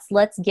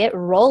let's get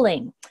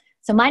rolling.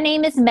 So my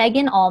name is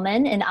Megan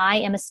Allman, and I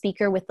am a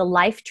speaker with the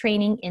Life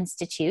Training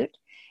Institute.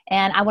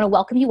 And I want to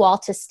welcome you all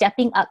to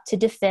Stepping Up to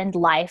Defend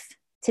Life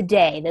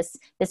today,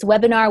 this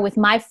webinar with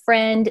my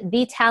friend,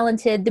 the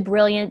talented, the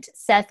brilliant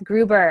Seth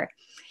Gruber.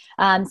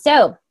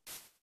 So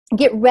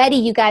get ready,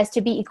 you guys,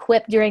 to be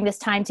equipped during this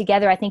time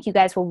together. I think you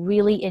guys will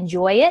really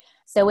enjoy it.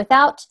 So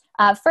without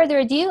further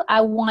ado,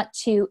 I want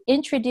to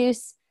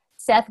introduce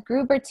Seth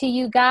Gruber to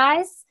you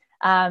guys.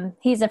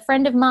 He's a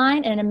friend of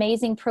mine and an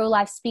amazing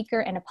pro-life speaker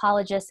and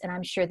apologist, and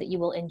I'm sure that you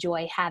will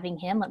enjoy having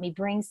him. Let me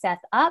bring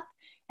Seth up.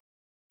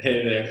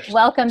 Hey there.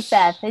 Welcome,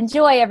 Seth.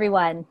 Enjoy,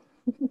 everyone.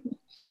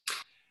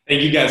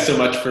 Thank you guys so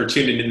much for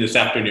tuning in this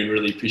afternoon.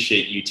 Really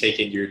appreciate you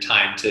taking your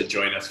time to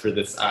join us for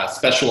this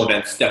special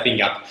event,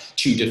 Stepping Up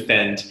to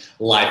Defend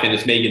Life. And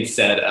as Megan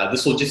said,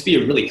 this will just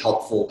be a really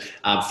helpful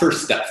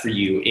first step for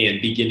you in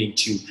beginning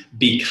to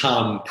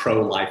become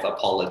pro-life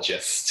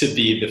apologists, to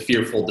be the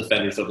fearful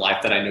defenders of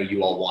life that I know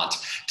you all want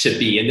to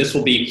be. And this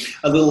will be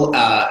a little,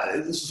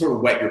 this will sort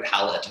of whet your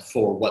palate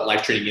for what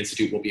Life Training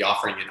Institute will be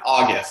offering in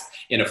August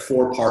in a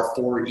 4-part,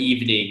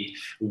 4-evening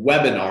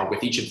webinar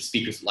with each of the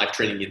speakers at Life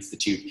Training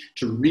Institute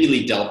to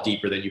really delve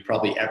deeper than you've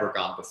probably ever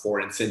gone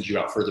before and send you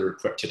out further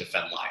equipped to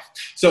defend life.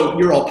 So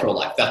you're all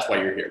pro-life. That's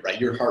why you're here, right?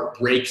 Your heart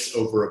breaks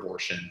over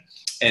abortion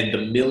and the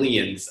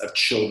millions of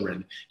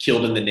children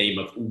killed in the name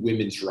of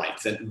women's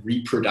rights and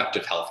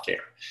reproductive health care.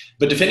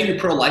 But defending your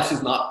pro-life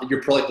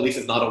beliefs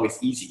is not always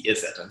easy,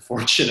 is it?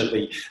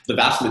 Unfortunately, the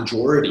vast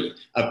majority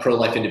of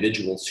pro-life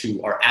individuals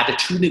who are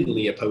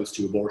attitudinally opposed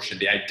to abortion,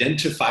 they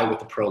identify with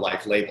the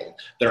pro-life label.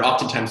 They're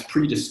oftentimes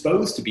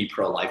predisposed to be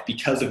pro-life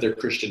because of their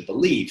Christian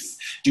beliefs,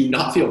 do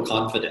not feel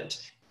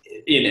confident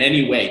in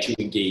any way to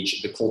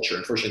engage the culture.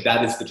 Unfortunately,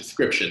 that is the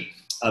description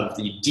of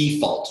the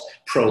default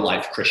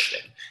pro-life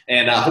Christian.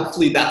 And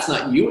hopefully that's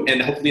not you.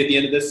 And hopefully at the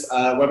end of this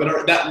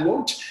webinar, that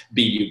won't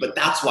be you. But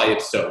that's why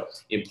it's so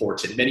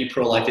important. Many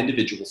pro-life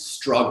individuals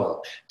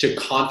struggle to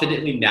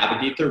confidently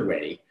navigate their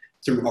way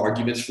through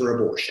arguments for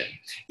abortion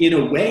in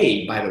a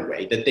way, by the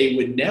way, that they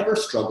would never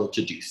struggle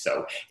to do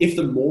so if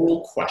the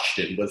moral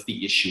question was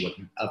the issue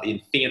of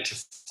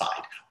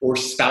infanticide or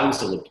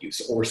spousal abuse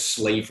or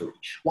slavery.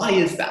 Why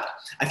is that?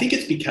 I think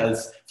it's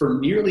because for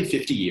nearly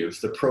 50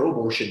 years, the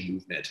pro-abortion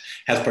movement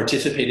has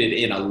participated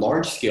in a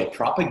large-scale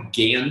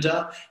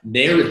propaganda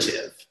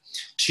narrative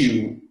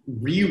to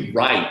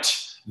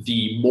rewrite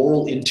the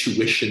moral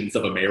intuitions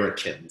of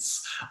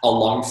Americans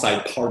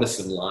alongside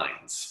partisan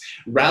lines,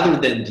 rather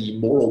than the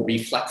moral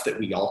reflex that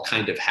we all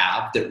kind of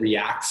have that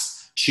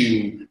reacts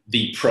to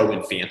the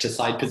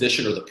pro-infanticide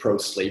position or the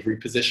pro-slavery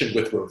position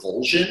with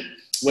revulsion.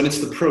 When it's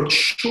the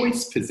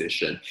pro-choice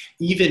position,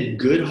 even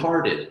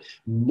good-hearted,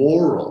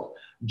 moral,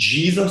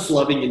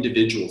 Jesus-loving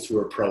individuals who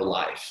are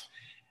pro-life,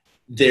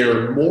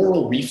 their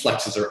moral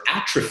reflexes are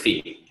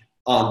atrophying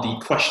on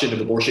the question of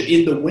abortion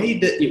in the way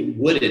that it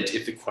wouldn't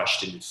if the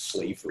question is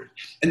slavery.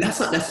 And that's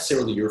not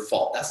necessarily your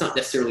fault. That's not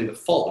necessarily the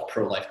fault of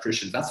pro-life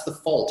Christians. That's the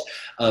fault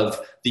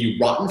of the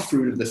rotten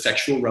fruit of the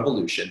sexual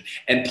revolution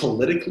and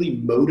politically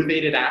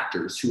motivated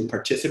actors who have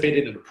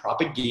participated in a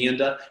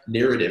propaganda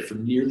narrative for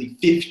nearly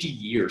 50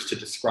 years to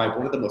describe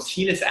one of the most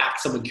heinous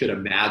acts someone could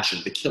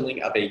imagine, the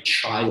killing of a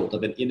child,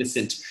 of an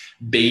innocent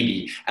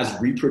baby, as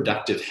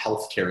reproductive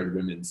health care and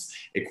women's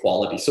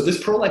equality. So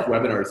this pro-life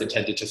webinar is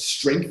intended to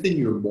strengthen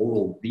your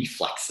moral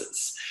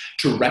reflexes,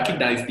 to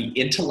recognize the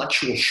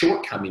intellectual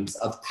shortcomings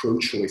of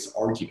pro-choice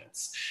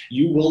arguments.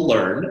 You will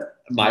learn,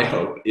 my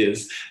hope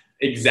is,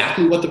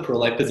 exactly what the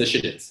pro-life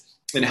position is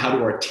and how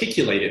to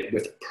articulate it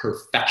with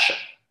perfection.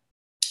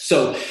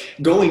 So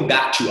going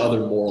back to other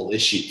moral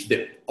issues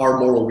that our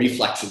moral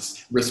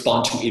reflexes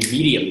respond to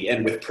immediately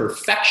and with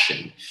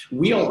perfection,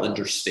 we all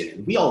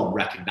understand, we all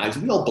recognize,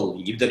 we all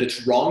believe that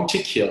it's wrong to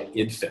kill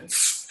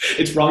infants.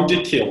 It's wrong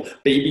to kill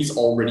babies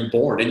already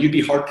born. And you'd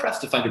be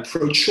hard-pressed to find a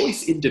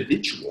pro-choice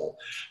individual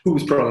who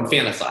was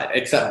pro-infanticide,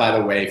 except, by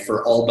the way,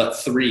 for all but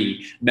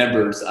 3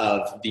 members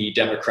of the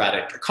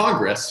Democratic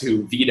Congress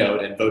who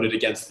vetoed and voted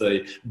against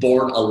the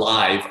Born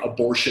Alive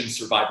Abortion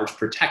Survivors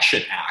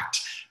Protection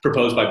Act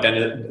proposed by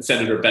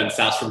Senator Ben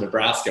Sasse from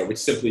Nebraska, which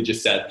simply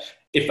just said,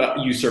 if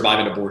you survive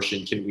an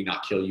abortion, can we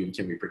not kill you and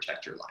can we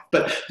protect your life?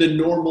 But the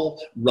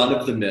normal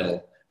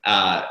run-of-the-mill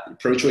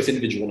pro-choice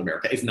individual in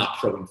America is not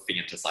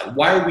pro-infanticide.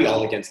 Why are we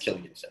all against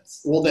killing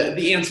infants? Well,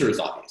 the answer is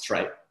obvious,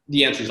 right?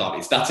 The answer is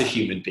obvious. That's a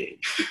human being.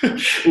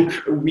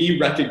 We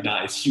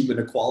recognize human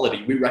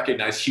equality. We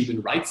recognize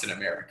human rights in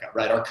America,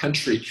 right? Our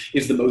country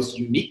is the most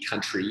unique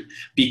country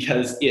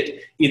because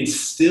it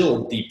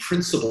instilled the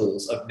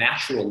principles of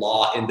natural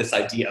law and this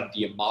idea of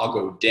the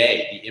imago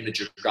Dei, the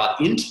image of God,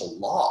 into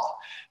law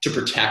to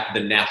protect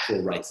the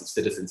natural rights of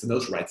citizens. And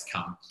those rights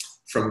come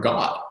from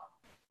God.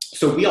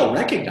 So we all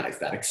recognize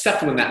that,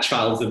 except when that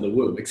child's in the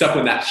womb, except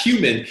when that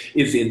human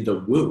is in the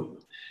womb.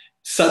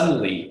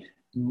 Suddenly,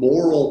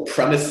 moral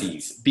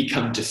premises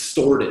become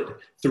distorted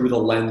through the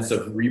lens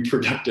of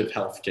reproductive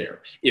health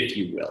care, if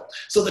you will.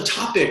 So the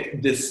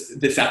topic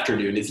this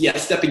afternoon is,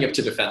 yes, stepping up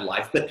to defend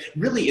life, but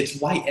really it's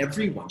why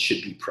everyone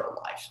should be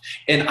pro-life.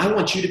 And I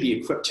want you to be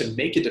equipped to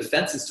make a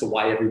defense as to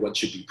why everyone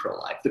should be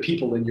pro-life. The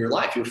people in your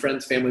life, your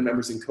friends, family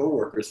members, and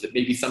coworkers that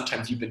maybe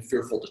sometimes you've been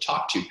fearful to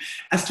talk to,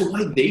 as to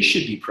why they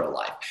should be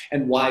pro-life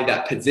and why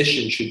that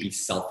position should be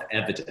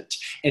self-evident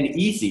and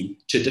easy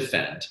to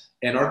defend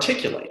and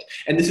articulate.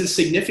 And this is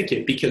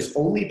significant because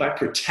only by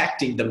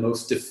protecting the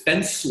most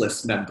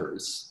defenseless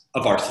members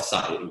of our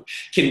society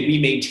can we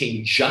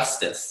maintain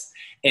justice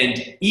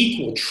and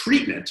equal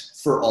treatment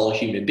for all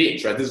human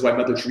beings, right? This is why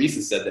Mother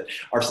Teresa said that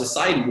our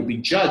society will be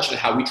judged on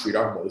how we treat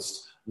our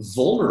most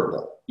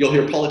vulnerable. You'll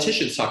hear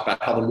politicians talk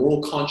about how the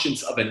moral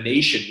conscience of a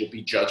nation will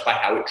be judged by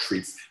how it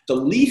treats the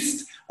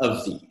least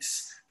of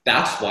these.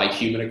 That's why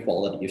human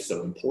equality is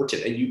so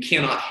important. And you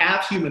cannot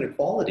have human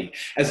equality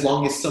as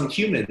long as some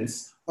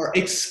humans are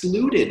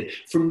excluded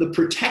from the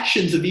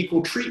protections of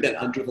equal treatment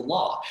under the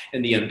law.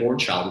 And the unborn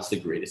child is the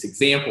greatest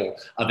example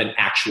of an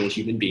actual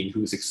human being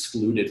who is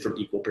excluded from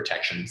equal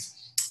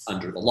protections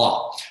under the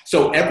law.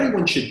 So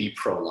everyone should be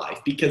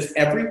pro-life because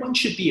everyone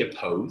should be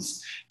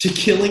opposed to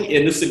killing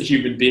innocent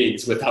human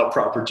beings without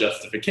proper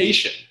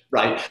justification,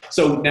 right?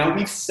 So now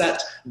we've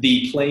set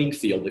the playing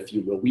field, if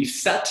you will. We've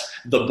set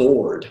the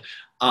board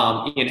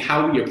in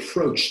how we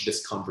approach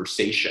this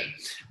conversation.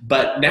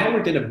 But now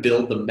we're going to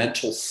build the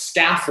mental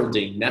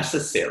scaffolding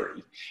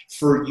necessary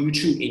for you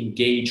to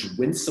engage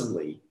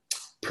winsomely,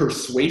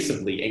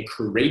 persuasively, and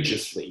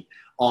courageously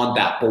on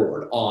that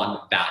board,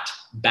 on that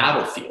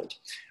battlefield.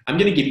 I'm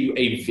going to give you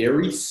a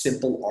very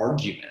simple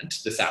argument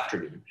this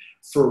afternoon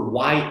for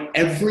why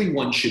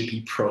everyone should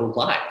be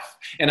pro-life.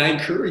 And I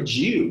encourage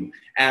you,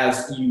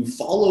 as you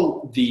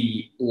follow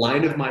the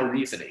line of my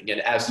reasoning,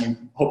 and as you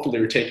hopefully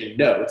are taking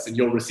notes, and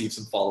you'll receive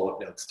some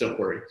follow-up notes, don't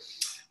worry,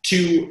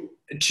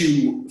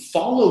 to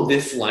follow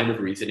this line of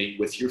reasoning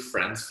with your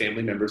friends,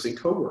 family members, and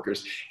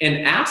coworkers,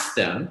 and ask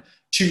them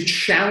to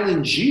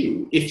challenge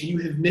you if you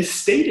have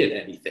misstated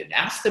anything.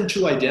 Ask them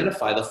to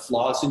identify the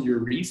flaws in your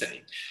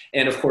reasoning.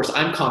 And of course,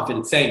 I'm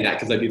confident saying that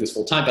because I do this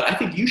full time, but I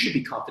think you should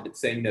be confident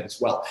saying that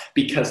as well,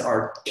 because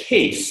our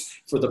case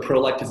for the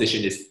pro-life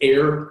position is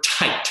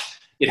airtight.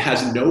 It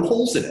has no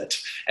holes in it.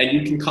 And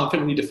you can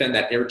confidently defend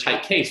that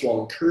airtight case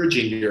while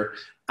encouraging your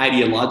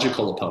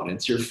ideological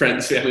opponents, your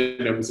friends, family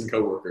members, and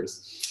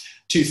coworkers,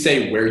 to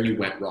say where you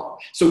went wrong.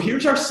 So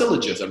here's our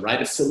syllogism,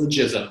 right? A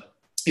syllogism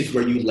is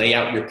where you lay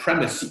out your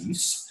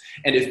premises.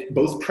 And if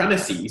both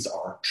premises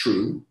are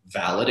true,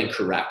 valid, and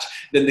correct,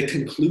 then the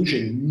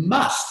conclusion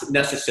must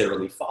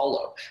necessarily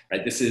follow,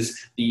 right? This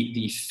is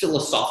the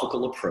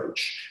philosophical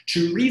approach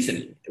to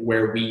reasoning,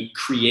 where we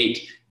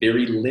create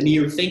very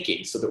linear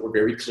thinking so that we're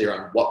very clear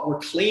on what we're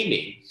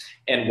claiming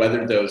and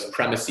whether those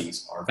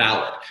premises are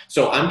valid.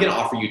 So I'm going to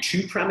offer you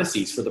two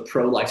premises for the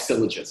pro-life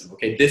syllogism,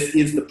 okay? This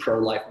is the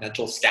pro-life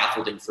mental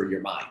scaffolding for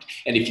your mind.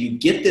 And if you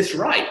get this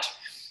right,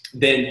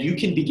 then you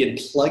can begin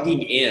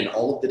plugging in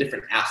all of the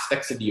different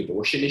aspects of the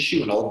abortion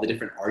issue and all of the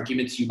different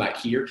arguments you might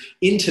hear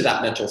into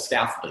that mental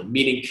scaffolding,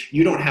 meaning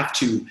you don't have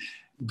to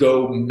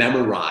go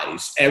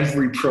memorize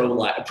every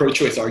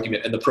pro-choice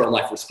argument and the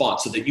pro-life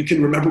response so that you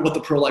can remember what the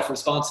pro-life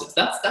response is.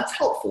 That's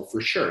helpful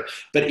for sure.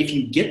 But if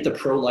you get the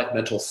pro-life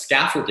mental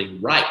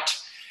scaffolding right,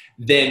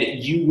 then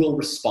you will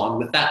respond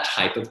with that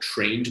type of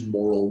trained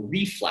moral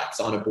reflex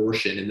on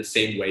abortion in the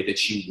same way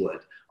that you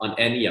would on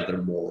any other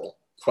moral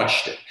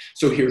question.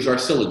 So here's our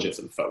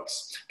syllogism,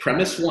 folks.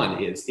 Premise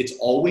one is it's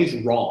always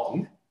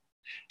wrong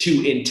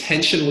to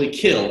intentionally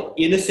kill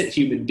innocent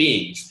human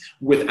beings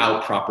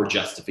without proper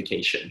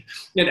justification.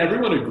 And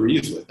everyone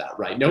agrees with that,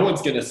 right? No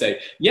one's going to say,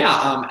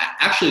 yeah,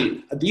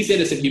 actually, these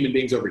innocent human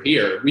beings over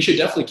here, we should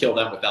definitely kill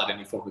them without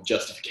any form of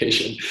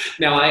justification.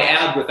 Now, I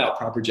add without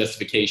proper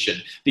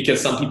justification because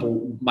some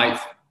people might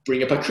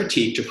bring up a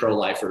critique to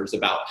pro-lifers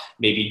about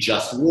maybe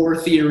just war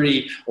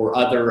theory or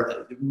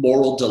other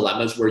moral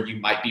dilemmas where you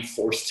might be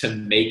forced to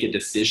make a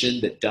decision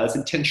that does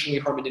intentionally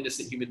harm an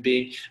innocent human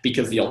being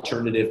because the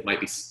alternative might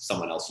be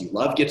someone else you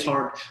love gets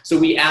harmed. So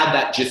we add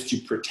that just to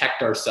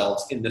protect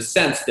ourselves in the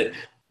sense that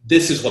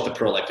this is what the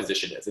pro-life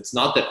position is. It's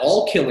not that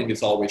all killing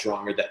is always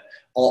wrong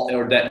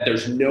or that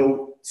there's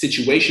no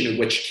situation in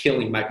which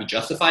killing might be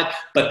justified,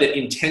 but that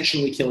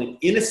intentionally killing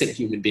innocent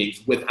human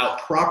beings without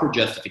proper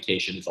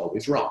justification is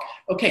always wrong.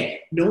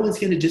 Okay, no one's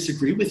going to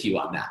disagree with you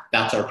on that.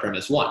 That's our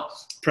premise one.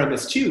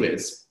 Premise two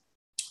is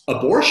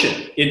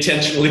abortion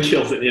intentionally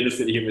kills an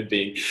innocent human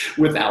being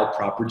without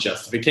proper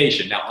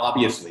justification. Now,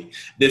 obviously,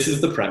 this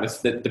is the premise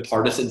that the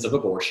partisans of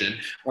abortion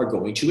are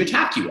going to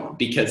attack you on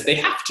because they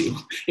have to.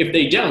 If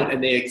they don't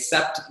and they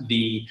accept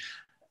the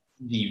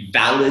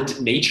valid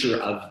nature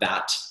of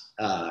that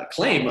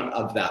claim,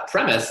 of that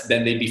premise,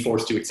 then they'd be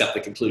forced to accept the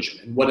conclusion.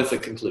 And what is the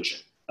conclusion?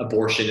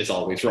 Abortion is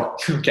always wrong.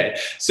 Okay,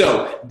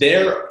 so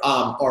there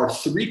are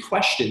three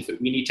questions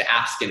that we need to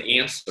ask and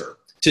answer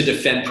to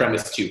defend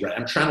premise two, right?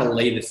 I'm trying to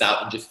lay this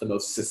out in just the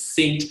most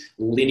succinct,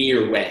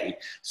 linear way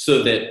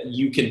so that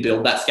you can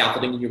build that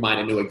scaffolding in your mind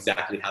and know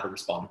exactly how to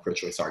respond to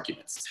pro-choice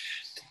arguments.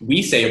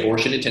 We say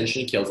abortion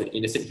intentionally kills an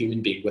innocent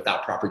human being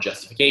without proper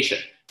justification.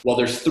 Well,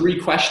 there's three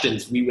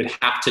questions we would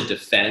have to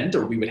defend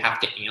or we would have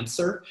to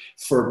answer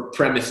for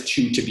premise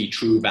two to be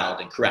true,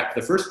 valid, and correct.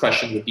 The first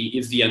question would be,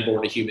 is the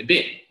unborn a human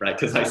being, right?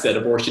 Because I said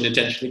abortion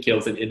intentionally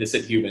kills an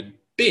innocent human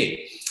being.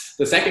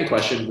 The second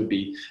question would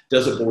be,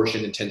 does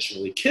abortion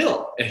intentionally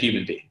kill a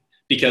human being?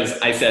 Because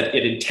I said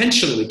it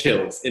intentionally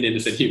kills an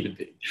innocent human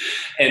being.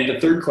 And the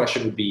third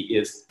question would be,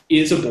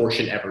 is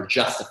abortion ever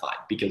justified?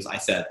 Because I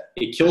said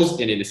it kills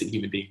an innocent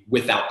human being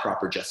without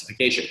proper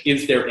justification.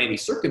 Is there any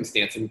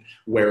circumstance in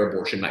where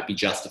abortion might be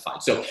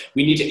justified? So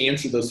we need to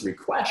answer those three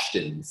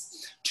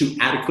questions to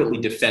adequately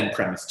defend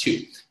premise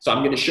two. So I'm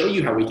going to show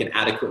you how we can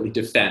adequately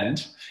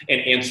defend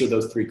and answer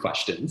those three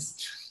questions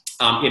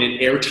in an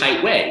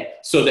airtight way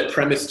so that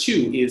premise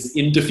two is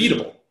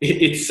indefeatable.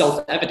 It's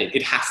self-evident.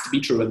 It has to be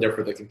true, and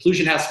therefore the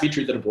conclusion has to be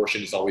true that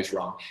abortion is always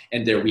wrong.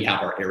 And there we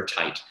have our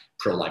airtight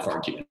pro-life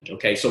argument.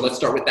 Okay, so let's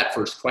start with that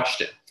first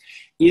question.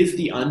 Is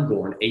the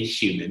unborn a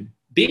human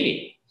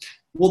being?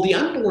 Well, the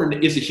unborn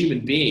is a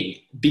human being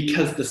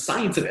because the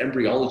science of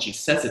embryology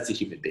says it's a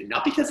human being,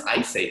 not because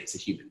I say it's a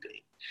human being.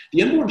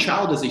 The unborn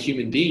child is a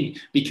human being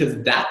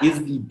because that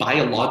is the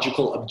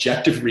biological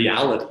objective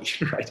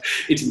reality, right?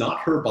 It's not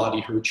her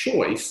body, her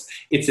choice.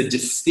 It's a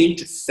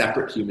distinct,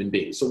 separate human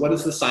being. So what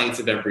does the science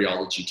of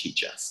embryology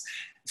teach us?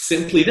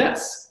 Simply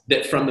this,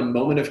 that from the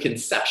moment of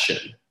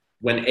conception,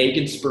 when egg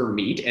and sperm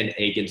meet and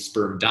egg and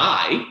sperm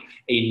die,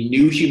 a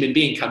new human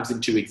being comes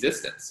into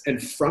existence.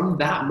 And from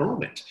that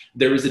moment,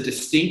 there is a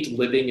distinct,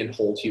 living, and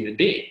whole human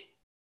being.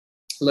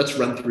 Let's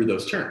run through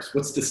those terms.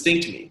 What's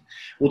distinct mean?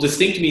 Well,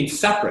 distinct means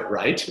separate,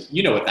 right?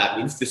 You know what that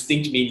means.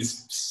 Distinct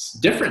means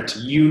different,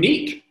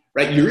 unique,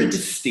 right? You're a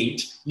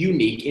distinct,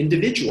 unique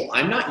individual.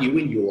 I'm not you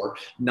and you're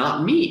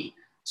not me.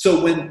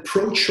 So when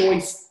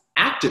pro-choice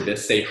activists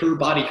say her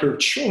body, her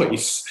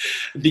choice,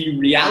 the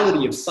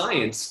reality of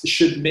science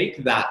should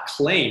make that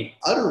claim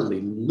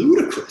utterly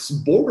ludicrous,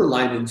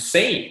 borderline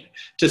insane,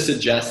 to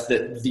suggest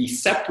that the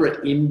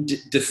separate,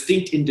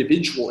 distinct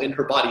individual in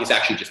her body is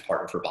actually just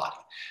part of her body.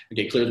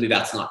 Okay, clearly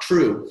that's not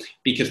true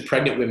because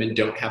pregnant women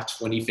don't have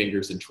 20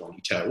 fingers and 20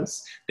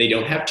 toes. They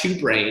don't have two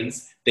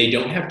brains. They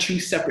don't have two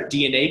separate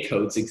DNA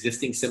codes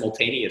existing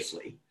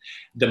simultaneously.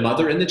 The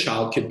mother and the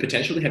child could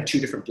potentially have two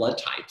different blood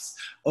types.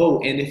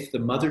 Oh, and if the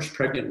mother's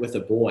pregnant with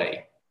a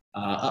boy,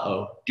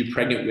 do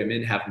pregnant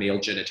women have male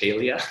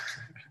genitalia?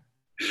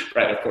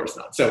 Right, of course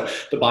not. So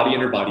the body in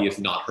her body is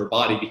not her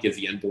body because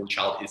the unborn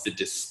child is a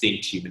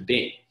distinct human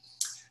being.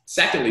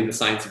 Secondly, the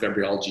science of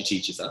embryology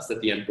teaches us that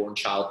the unborn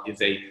child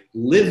is a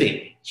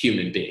living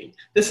human being.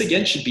 This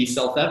again should be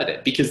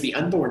self-evident because the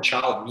unborn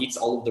child meets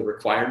all of the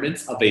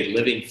requirements of a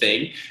living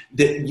thing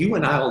that you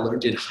and I all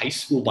learned in high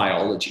school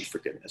biology, for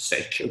goodness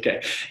sake,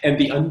 okay? And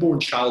the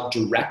unborn child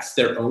directs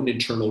their own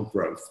internal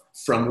growth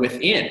from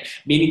within,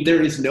 meaning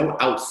there is no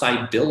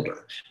outside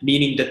builder,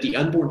 meaning that the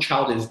unborn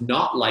child is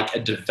not like a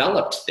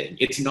developed thing.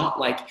 It's not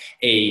like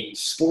a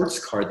sports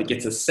car that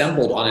gets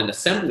assembled on an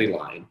assembly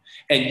line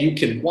and you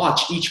can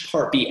watch each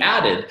part be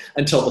added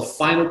until the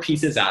final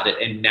piece is added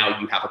and now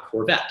you have a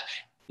Corvette.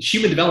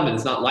 Human development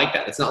is not like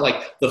that. It's not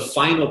like the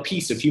final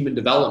piece of human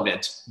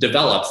development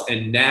develops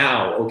and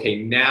now,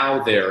 okay,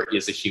 now there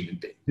is a human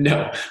being.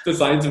 No, the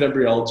science of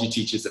embryology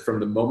teaches that from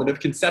the moment of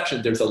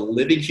conception, there's a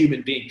living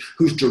human being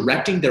who's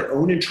directing their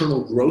own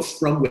internal growth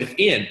from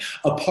within,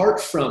 apart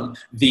from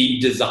the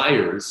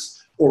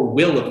desires or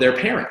will of their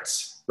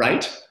parents,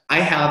 right?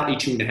 I have a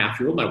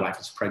 2.5-year-old. My wife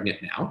is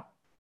pregnant now.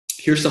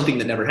 Here's something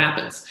that never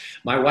happens.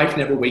 My wife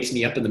never wakes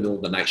me up in the middle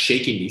of the night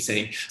shaking me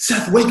saying,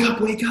 Seth, wake up,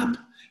 wake up.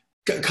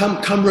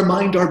 Come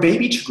remind our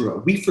baby to grow.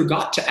 We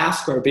forgot to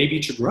ask our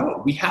baby to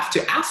grow. We have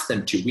to ask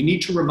them to. We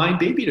need to remind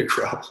baby to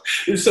grow.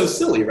 It's so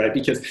silly, right?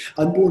 Because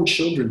unborn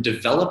children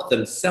develop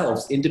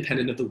themselves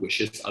independent of the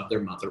wishes of their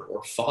mother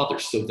or father,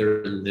 so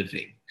they're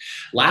living.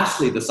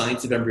 Lastly, the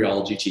science of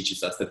embryology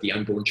teaches us that the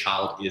unborn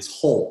child is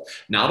whole,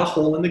 not a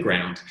hole in the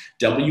ground,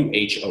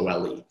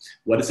 W-H-O-L-E.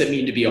 What does it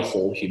mean to be a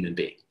whole human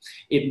being?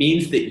 It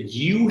means that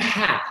you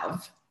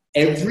have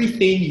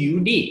everything you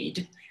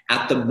need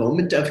at the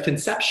moment of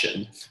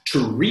conception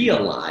to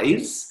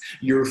realize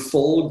your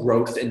full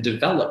growth and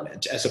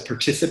development as a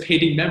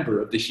participating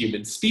member of the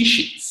human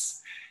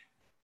species.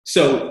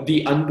 So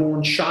the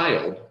unborn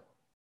child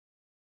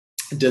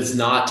does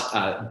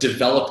not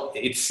develop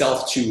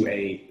itself to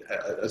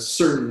a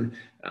certain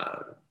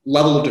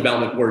level of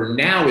development where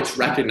now it's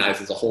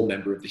recognized as a whole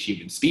member of the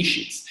human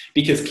species.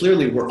 Because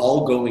clearly we're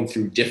all going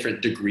through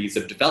different degrees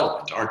of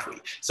development, aren't we?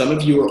 Some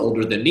of you are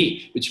older than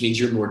me, which means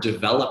you're more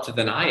developed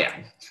than I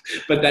am.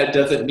 But that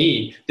doesn't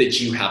mean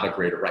that you have a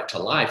greater right to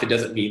life. It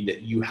doesn't mean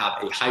that you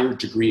have a higher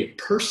degree of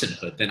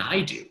personhood than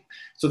I do.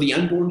 So the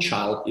unborn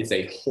child is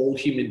a whole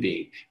human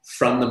being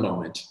from the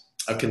moment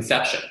of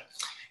conception.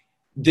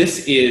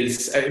 This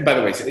is, by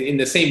the way, in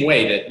the same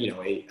way that,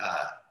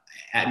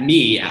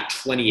 at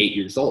 28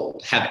 years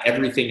old, have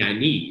everything I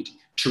need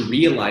to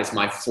realize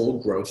my full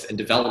growth and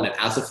development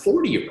as a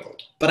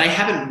 40-year-old. But I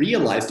haven't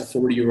realized a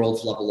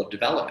 40-year-old's level of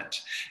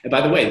development. And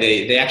by the way,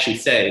 they actually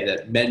say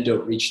that men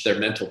don't reach their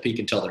mental peak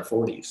until their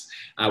 40s,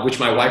 which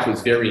my wife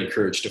was very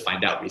encouraged to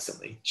find out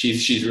recently.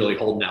 She's really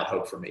holding out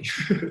hope for me.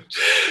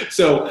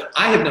 So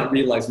I have not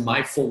realized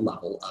my full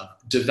level of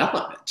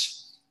development.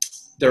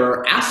 There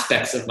are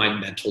aspects of my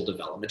mental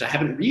development I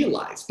haven't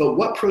realized. But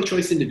what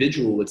pro-choice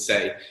individual would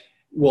say,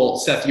 well,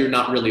 Seth, you're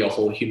not really a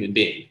whole human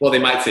being? Well, they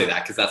might say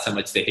that because that's how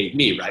much they hate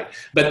me, right?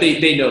 But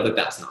they know that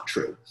that's not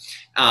true.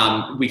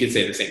 We could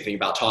say the same thing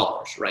about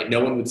toddlers, right?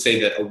 No one would say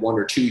that a 1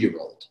 or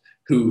 2-year-old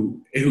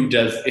who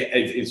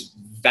is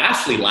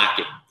vastly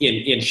lacking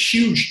in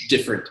huge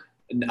different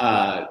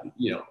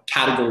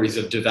categories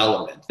of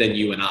development than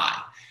you and I,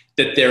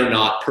 that they're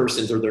not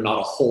persons or they're not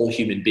a whole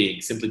human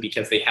being simply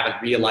because they haven't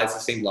realized the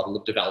same level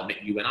of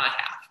development you and I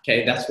have.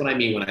 Okay, that's what I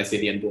mean when I say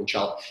the unborn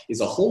child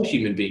is a whole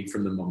human being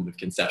from the moment of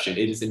conception.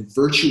 It is in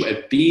virtue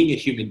of being a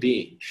human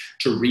being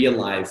to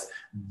realize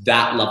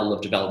that level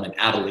of development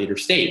at a later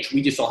stage.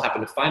 We just all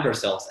happen to find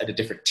ourselves at a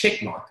different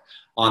tick mark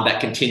on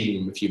that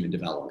continuum of human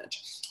development.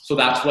 So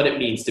that's what it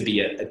means to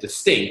be a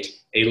distinct,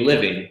 a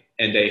living,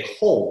 and a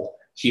whole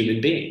human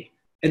being.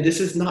 And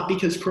this is not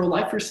because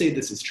pro-lifers say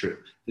this is true.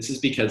 This is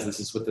because this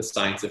is what the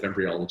science of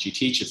embryology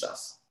teaches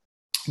us.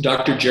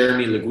 Dr.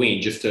 Jeremy Le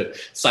Guin, just to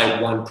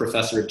cite one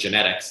professor of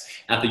genetics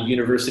at the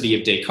University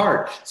of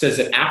Descartes, says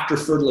that after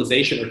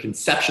fertilization or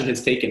conception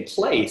has taken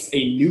place,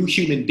 a new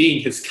human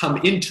being has come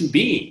into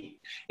being.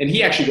 And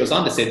he actually goes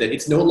on to say that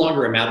it's no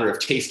longer a matter of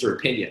taste or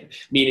opinion,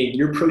 meaning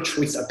your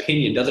pro-choice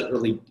opinion doesn't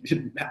really,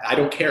 I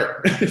don't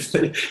care.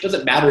 It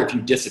doesn't matter if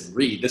you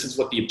disagree. This is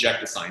what the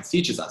objective science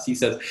teaches us. He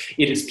says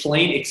it is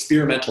plain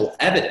experimental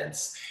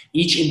evidence.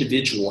 Each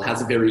individual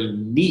has a very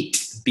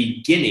neat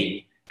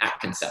beginning at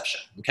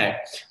conception, okay?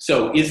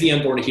 So is the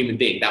unborn a human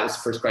being? That was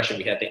the first question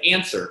we had to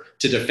answer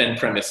to defend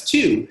premise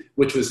 2,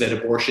 which was that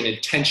abortion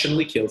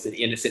intentionally kills an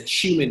innocent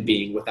human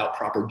being without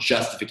proper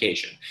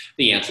justification.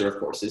 The answer, of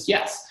course, is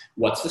yes.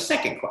 What's the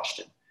second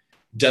question?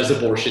 Does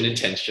abortion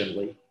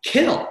intentionally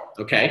kill,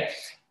 okay?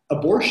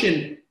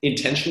 Abortion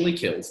intentionally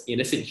kills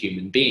innocent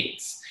human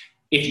beings.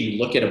 If you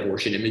look at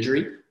abortion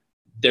imagery,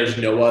 there's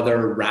no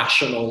other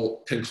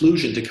rational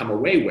conclusion to come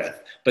away with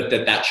but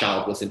that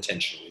child was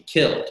intentionally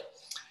killed.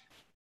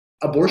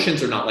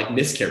 Abortions are not like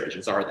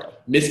miscarriages, are they?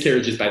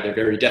 Miscarriages, by their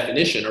very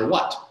definition, are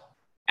what?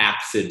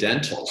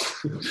 Accidental.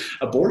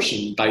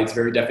 Abortion, by its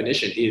very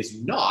definition,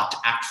 is not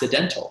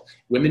accidental.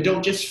 Women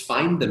don't just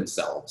find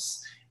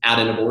themselves at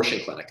an abortion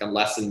clinic,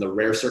 unless in the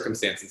rare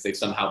circumstances they've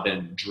somehow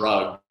been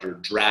drugged or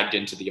dragged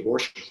into the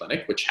abortion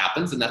clinic, which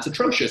happens, and that's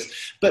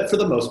atrocious. But for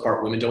the most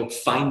part, women don't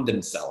find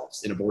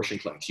themselves in abortion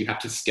clinics. You have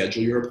to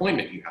schedule your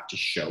appointment. You have to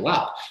show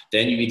up.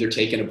 Then you either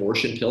take an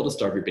abortion pill to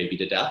starve your baby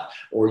to death,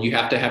 or you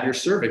have to have your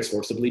cervix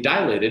forcibly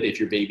dilated if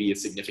your baby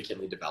is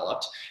significantly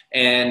developed.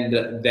 And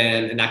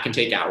that can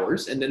take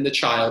hours. And then the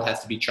child has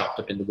to be chopped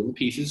up into little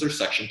pieces or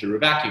suctioned through a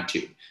vacuum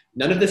tube.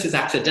 None of this is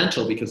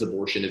accidental because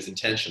abortion is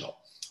intentional.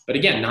 But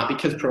again, not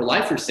because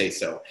pro-lifers say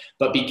so,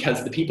 but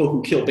because the people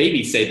who kill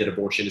babies say that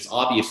abortion is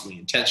obviously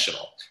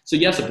intentional. So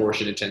yes,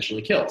 abortion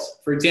intentionally kills.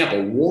 For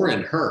example,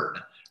 Warren Hern,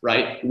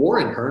 right?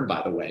 Warren Hern,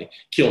 by the way,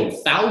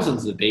 killed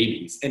thousands of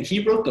babies, and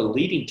he wrote the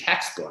leading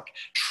textbook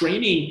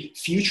training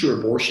future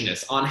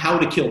abortionists on how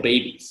to kill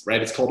babies,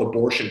 right? It's called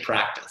Abortion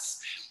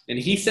Practice. And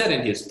he said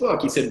in his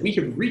book, he said, we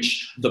have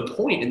reached the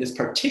point in this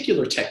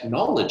particular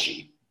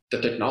technology,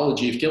 the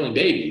technology of killing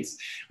babies,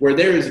 where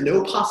there is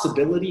no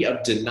possibility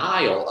of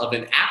denial of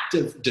an act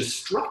of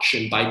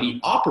destruction by the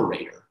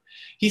operator.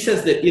 He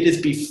says that it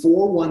is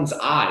before one's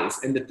eyes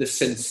and that the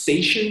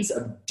sensations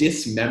of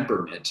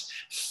dismemberment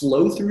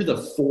flow through the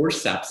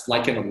forceps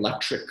like an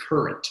electric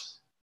current.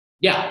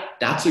 Yeah,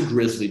 that's a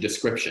grisly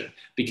description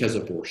because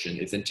abortion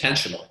is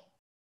intentional.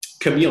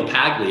 Camille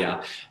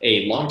Paglia,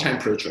 a longtime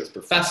pro-choice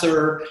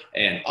professor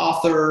and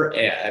author,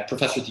 a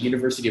professor at the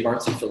University of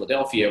Arts in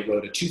Philadelphia,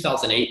 wrote a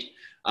 2008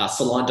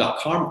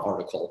 Salon.com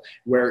article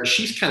where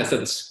she's kind of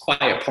said this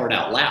quiet part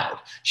out loud.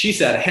 She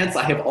said, hence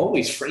I have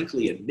always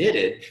frankly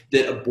admitted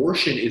that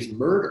abortion is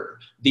murder,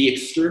 the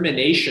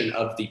extermination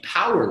of the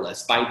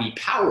powerless by the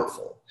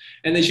powerful.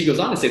 And then she goes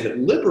on to say that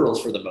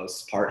liberals, for the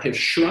most part, have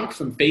shrunk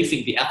from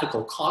facing the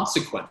ethical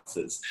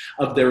consequences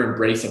of their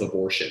embrace of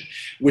abortion,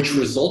 which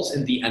results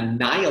in the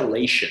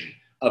annihilation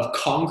of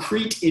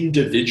concrete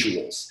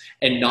individuals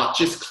and not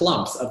just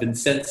clumps of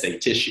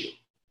insensate tissue.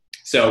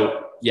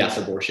 So yes,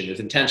 abortion is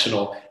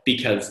intentional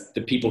because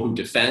the people who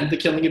defend the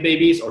killing of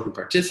babies or who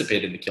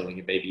participate in the killing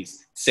of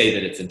babies say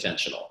that it's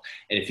intentional.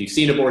 And if you've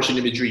seen abortion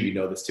imagery, you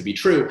know this to be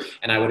true.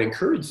 And I would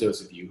encourage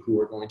those of you who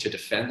are going to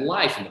defend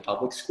life in the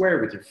public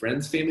square with your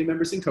friends, family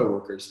members, and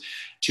coworkers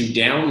to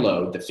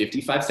download the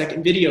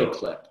 55-second video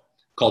clip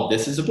called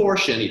This is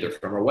Abortion, either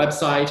from our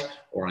website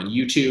or on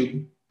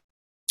YouTube.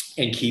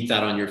 and keep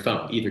that on your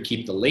phone. Either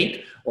keep the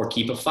link or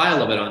keep a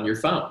file of it on your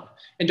phone.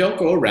 And don't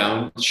go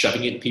around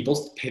shoving it in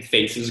people's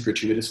faces,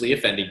 gratuitously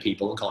offending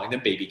people and calling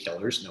them baby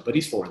killers.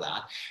 Nobody's for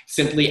that.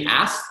 Simply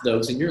ask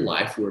those in your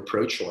life who are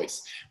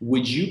pro-choice,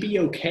 would you be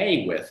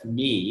okay with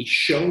me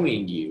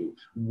showing you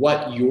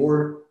what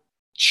your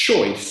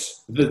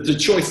choice, the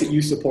choice that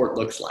you support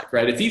looks like,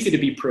 right? It's easy to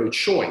be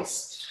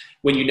pro-choice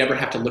when you never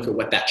have to look at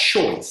what that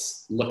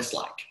choice looks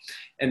like.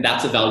 And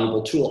that's a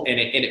valuable tool, and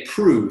it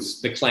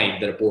proves the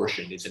claim that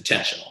abortion is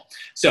intentional.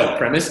 So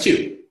premise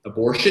 2,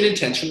 abortion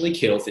intentionally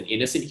kills an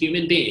innocent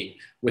human being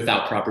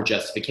without proper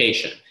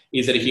justification.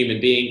 Is it a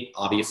human being?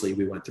 Obviously,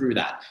 we went through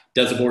that.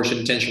 Does abortion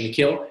intentionally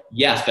kill?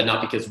 Yes, but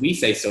not because we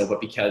say so, but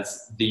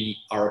because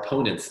our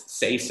opponents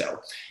say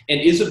so.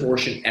 And is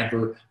abortion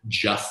ever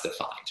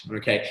justified?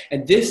 Okay,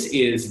 and this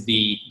is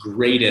the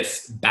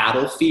greatest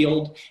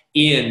battlefield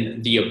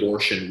in the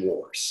abortion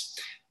wars.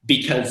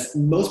 Because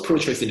most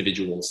pro-choice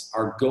individuals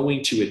are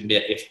going to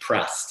admit, if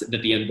pressed,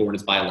 that the unborn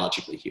is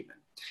biologically human.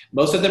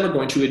 Most of them are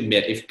going to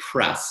admit, if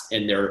pressed,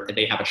 and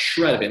they have a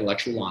shred of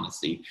intellectual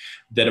honesty,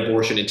 that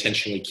abortion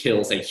intentionally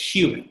kills a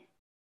human,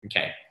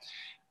 okay?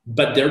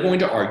 But they're going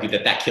to argue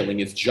that that killing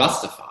is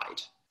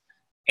justified.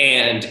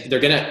 And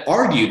they're going to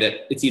argue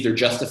that it's either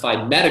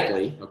justified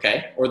medically,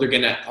 okay? Or they're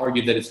going to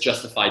argue that it's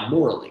justified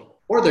morally.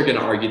 Or they're going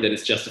to argue that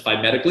it's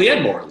justified medically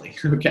and morally,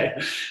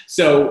 okay?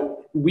 So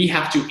we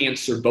have to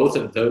answer both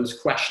of those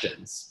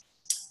questions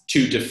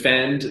to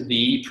defend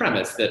the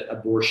premise that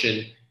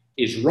abortion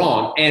is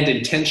wrong and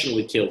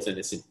intentionally kills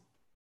innocent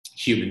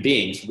human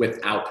beings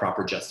without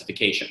proper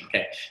justification,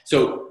 okay?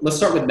 So let's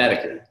start with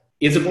medically.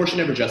 Is abortion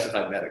ever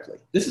justified medically?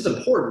 This is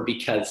important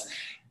because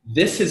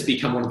this has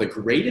become one of the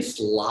greatest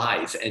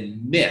lies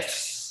and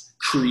myths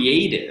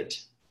created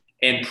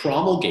and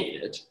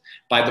promulgated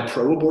by the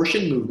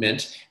pro-abortion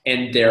movement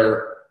and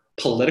their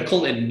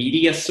political and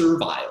media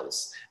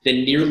serviles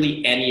than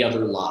nearly any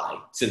other lie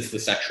since the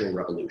sexual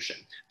revolution.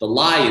 The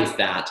lie is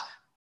that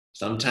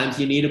sometimes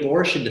you need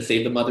abortion to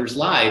save the mother's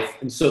life,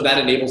 and so that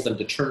enables them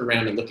to turn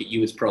around and look at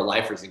you as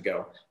pro-lifers and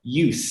go,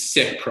 you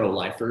sick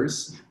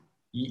pro-lifers,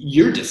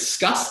 you're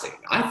disgusting.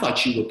 I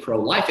thought you were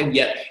pro-life, and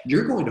yet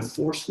you're going to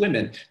force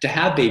women to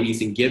have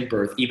babies and give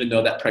birth even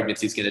though that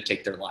pregnancy is going to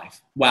take their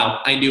life.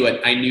 Wow, I knew it.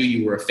 I knew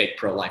you were a fake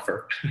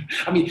pro-lifer.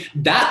 I mean,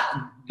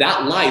 that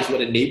lie is what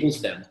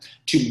enables them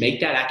to make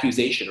that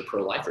accusation of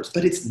pro-lifers,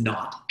 but it's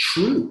not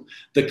true.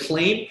 The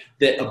claim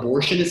that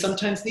abortion is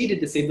sometimes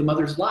needed to save the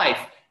mother's life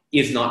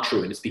is not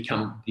true, and it's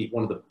become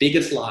one of the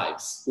biggest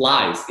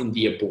lies in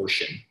the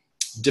abortion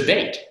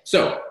debate.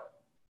 So,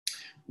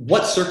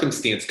 what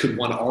circumstance could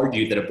one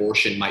argue that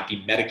abortion might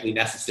be medically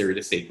necessary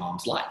to save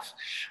mom's life?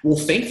 Well,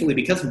 thankfully,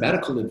 because of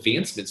medical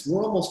advancements,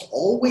 we're almost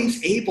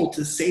always able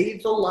to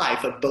save the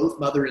life of both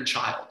mother and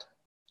child.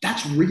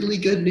 That's really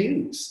good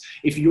news.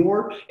 If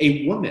you're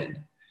a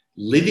woman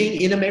living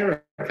in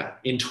America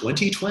in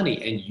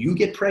 2020 and you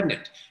get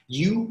pregnant,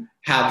 you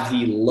have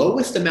the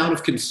lowest amount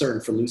of concern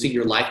for losing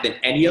your life than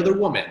any other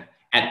woman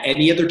at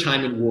any other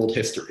time in world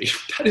history.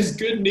 That is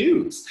good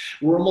news.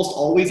 We're almost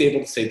always able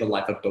to save the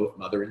life of both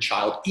mother and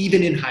child,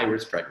 even in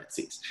high-risk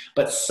pregnancies.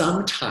 But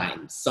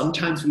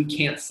sometimes we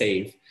can't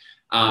save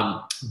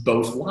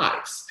both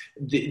lives.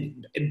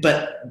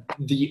 But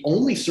the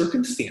only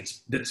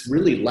circumstance that's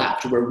really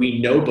left where we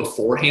know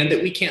beforehand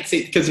that we can't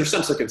save, because there's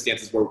some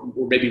circumstances where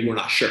maybe we're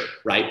not sure,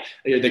 right?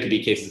 There could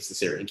be cases of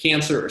cesarean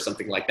cancer or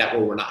something like that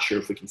where we're not sure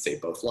if we can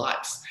save both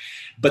lives.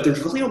 But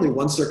there's really only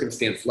one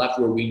circumstance left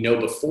where we know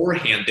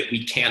beforehand that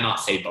we cannot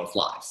save both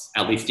lives,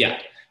 at least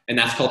yet. And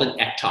that's called an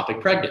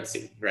ectopic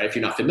pregnancy, right? If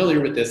you're not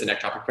familiar with this, an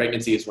ectopic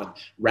pregnancy is when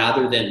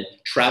rather than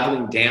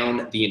traveling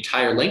down the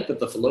entire length of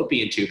the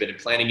fallopian tube and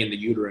implanting in the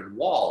uterine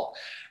wall,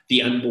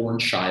 the unborn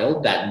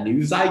child, that new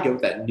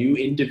zygote, that new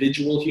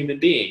individual human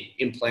being,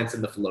 implants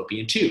in the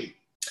fallopian tube.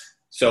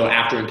 So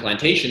after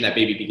implantation, that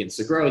baby begins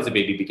to grow. As the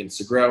baby begins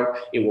to grow,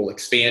 it will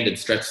expand and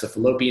stretch the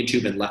fallopian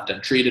tube, and left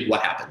untreated,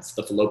 what happens?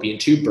 The fallopian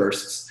tube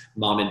bursts,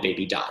 mom and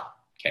baby die.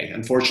 Okay,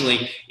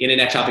 unfortunately, in an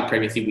ectopic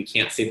pregnancy, we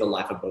can't save the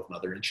life of both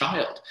mother and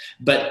child.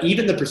 But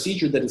even the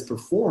procedure that is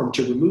performed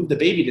to remove the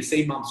baby to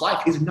save mom's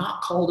life is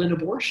not called an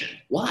abortion.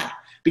 Why?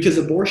 Because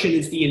abortion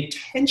is the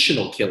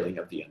intentional killing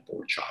of the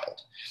unborn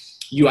child.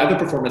 You either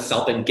perform a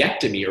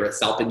salpingectomy or a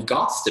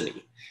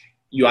salpingostomy.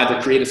 You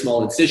either create a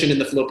small incision in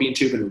the fallopian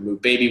tube and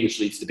remove baby, which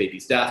leads to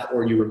baby's death,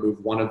 or you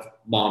remove one of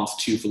mom's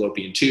two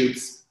fallopian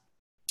tubes.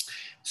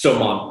 So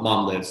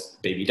mom lives,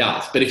 baby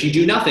dies. But if you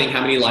do nothing,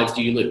 how many lives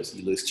do you lose?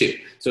 You lose 2.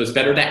 So it's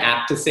better to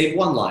act to save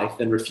 1 life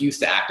than refuse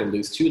to act and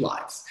lose 2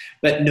 lives.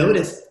 But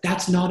notice,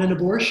 that's not an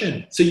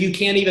abortion. So you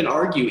can't even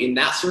argue in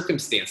that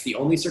circumstance, the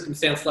only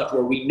circumstance left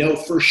where we know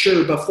for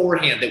sure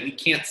beforehand that we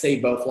can't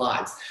save both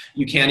lives.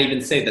 You can't even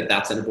say that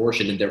that's an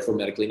abortion and therefore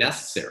medically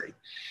necessary,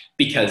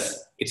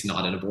 because it's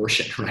not an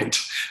abortion, right?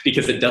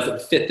 Because it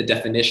doesn't fit the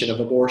definition of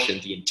abortion,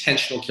 the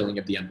intentional killing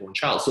of the unborn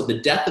child. So the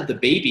death of the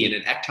baby in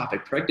an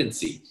ectopic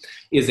pregnancy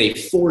is a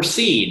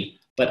foreseen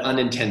but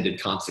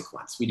unintended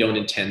consequence. We don't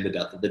intend the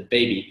death of the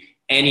baby,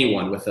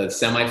 Anyone with a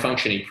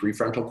semi-functioning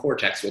prefrontal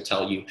cortex will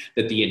tell you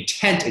that the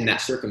intent in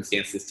that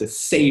circumstance is to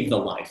save the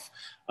life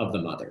of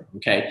the mother,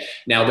 okay?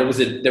 Now, there was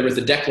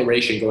a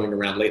declaration going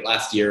around late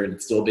last year, and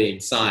it's still being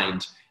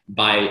signed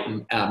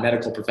by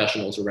medical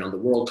professionals around the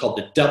world, called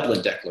the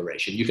Dublin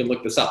Declaration. You can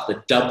look this up,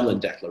 the Dublin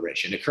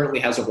Declaration. It currently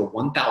has over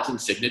 1,000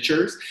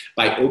 signatures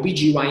by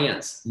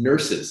OBGYNs,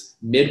 nurses,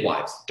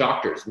 midwives,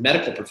 doctors,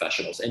 medical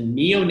professionals, and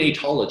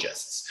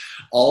neonatologists,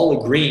 all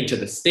agreeing to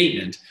the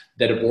statement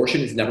that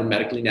abortion is never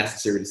medically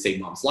necessary to save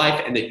mom's life,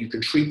 and that you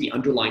can treat the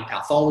underlying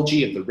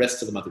pathology of the risk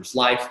to the mother's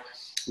life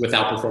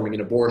without performing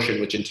an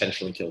abortion, which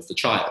intentionally kills the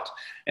child.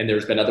 And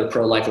there's been other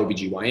pro-life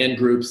OBGYN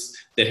groups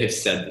that have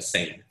said the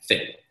same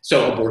thing.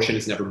 So abortion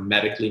is never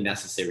medically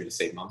necessary to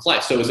save mom's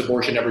life. So is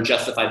abortion ever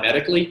justified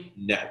medically?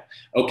 No.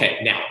 Okay,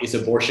 now, is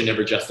abortion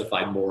ever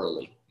justified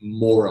morally?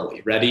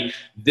 Morally, ready?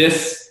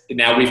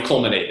 Now we've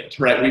culminated,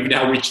 right? We've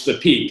now reached the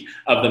peak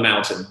of the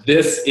mountain.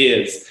 This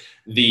is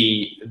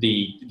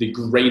the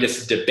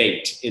greatest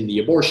debate in the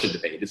abortion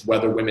debate, is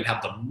whether women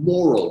have the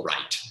moral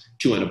right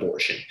to an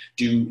abortion.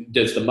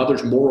 Does the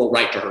mother's moral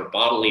right to her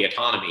bodily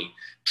autonomy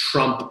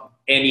trump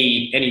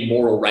any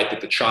moral right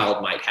that the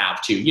child might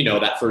have to,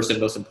 that first and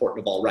most important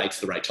of all rights,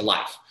 the right to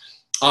life?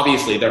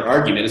 Obviously, their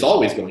argument is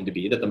always going to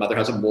be that the mother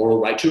has a moral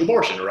right to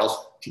abortion, or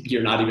else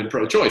you're not even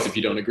pro-choice if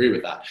you don't agree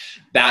with that.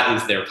 That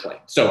is their claim.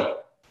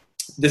 So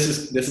this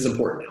is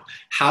important now.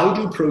 How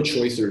do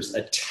pro-choicers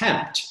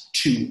attempt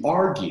to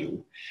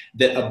argue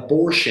that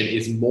abortion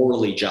is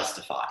morally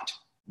justified?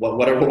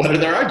 What are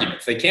their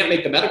arguments? They can't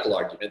make the medical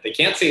argument. They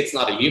can't say it's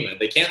not a human.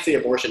 They can't say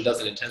abortion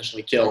doesn't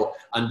intentionally kill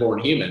unborn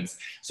humans.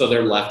 So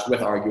they're left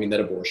with arguing that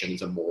abortion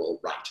is a moral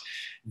right.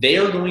 They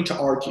are going to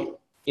argue,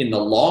 in the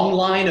long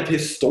line of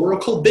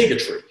historical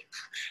bigotry,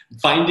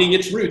 finding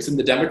its roots in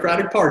the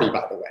Democratic Party,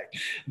 by the way,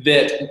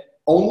 that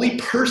only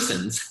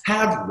persons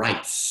have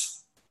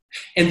rights,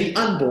 and the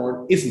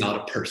unborn is not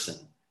a person,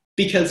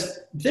 because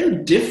they're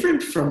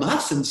different from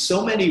us in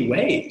so many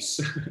ways,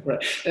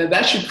 right? And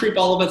that should creep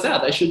all of us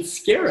out. That should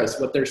scare us,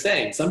 what they're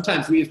saying.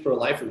 Sometimes we as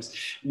pro-lifers,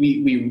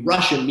 we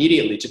rush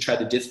immediately to try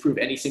to disprove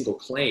any single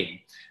claim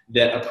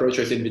that a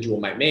pro-choice individual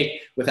might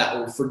make,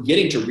 without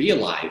forgetting to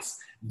realize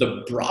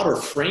the broader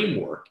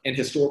framework and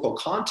historical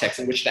context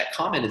in which that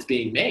comment is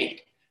being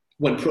made.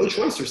 When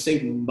pro-choicers say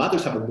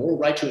mothers have a moral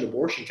right to an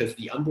abortion because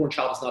the unborn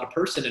child is not a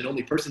person and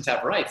only persons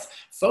have rights,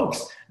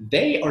 folks,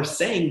 they are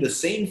saying the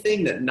same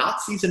thing that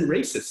Nazis and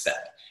racists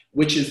said,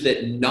 which is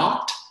that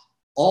not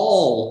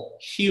all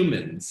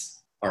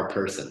humans are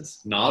persons.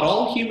 Not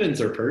all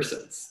humans are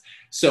persons.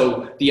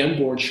 So the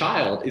unborn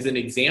child is an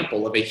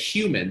example of a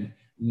human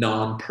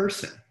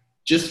non-person,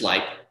 just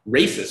like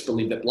racists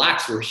believe that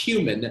blacks were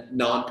human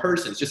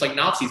non-persons, just like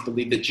Nazis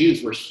believed that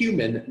Jews were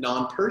human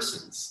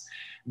non-persons.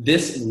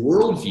 This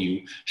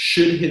worldview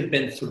should have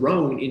been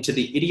thrown into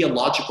the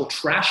ideological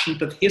trash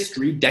heap of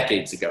history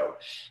decades ago,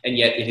 and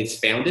yet it has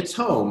found its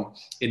home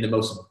in the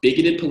most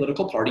bigoted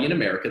political party in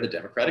America, the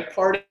Democratic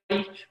Party,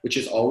 which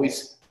has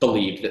always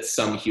believed that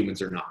some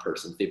humans are not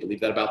persons. They believe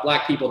that about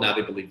black people, now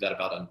they believe that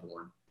about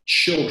unborn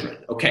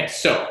children. Okay,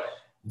 so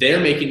they're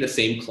making the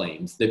same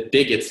claims that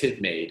bigots have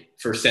made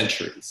for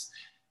centuries.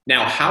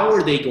 Now, how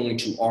are they going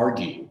to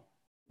argue?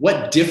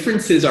 What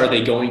differences are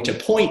they going to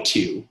point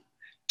to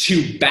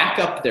back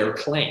up their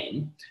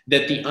claim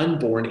that the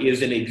unborn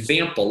is an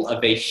example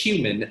of a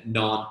human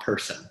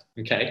non-person?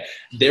 Okay,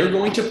 they're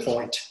going to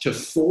point to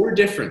 4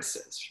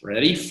 differences,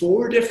 ready?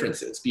 4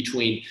 differences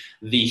between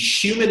the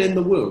human in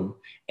the womb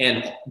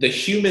and the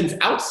humans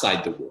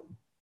outside the womb.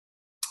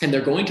 And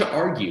they're going to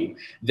argue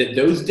that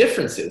those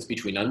differences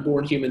between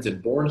unborn humans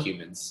and born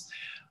humans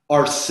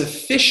are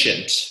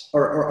sufficient,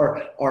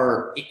 or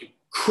are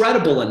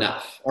credible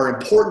enough, are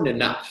important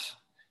enough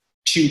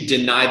to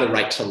deny the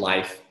right to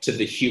life to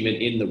the human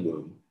in the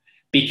womb,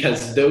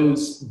 because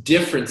those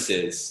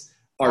differences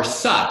are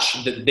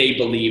such that they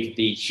believe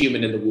the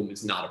human in the womb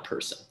is not a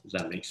person. Does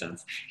that make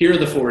sense? Here are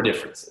the 4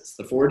 differences.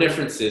 The 4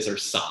 differences are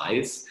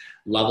size,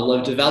 level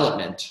of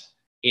development,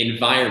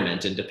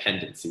 environment, and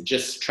dependency.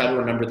 Just try to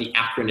remember the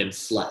acronym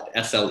SLED,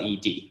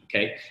 S-L-E-D,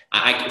 okay?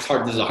 It's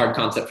hard, this is a hard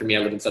concept for me. I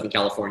live in Southern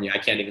California. I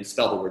can't even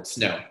spell the word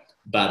snow,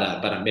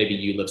 but maybe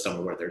you live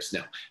somewhere where there's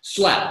snow.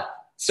 SLED.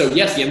 So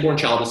yes, the unborn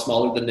child is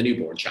smaller than the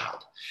newborn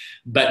child,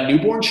 but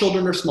newborn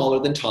children are smaller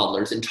than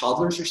toddlers, and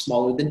toddlers are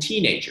smaller than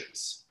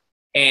teenagers.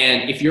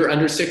 And if you're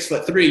under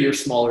 6'3", you're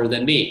smaller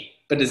than me.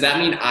 But does that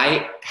mean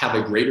I have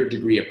a greater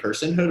degree of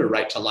personhood or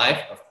right to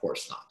life? Of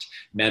course not.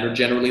 Men are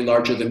generally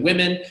larger than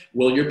women.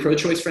 Will your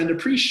pro-choice friend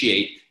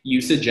appreciate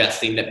you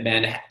suggesting that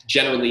men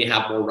generally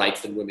have more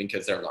rights than women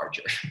because they're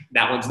larger?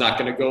 That one's not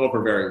going to go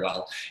over very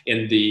well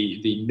in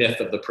the myth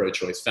of the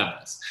pro-choice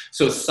feminist.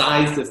 So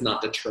size does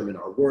not determine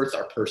our worth,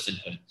 our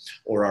personhood,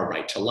 or our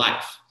right to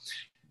life.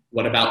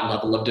 What about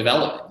level of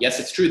development? Yes,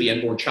 it's true, the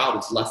unborn child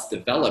is less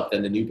developed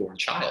than the newborn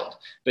child,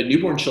 but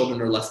newborn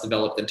children are less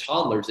developed than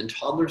toddlers, and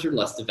toddlers are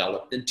less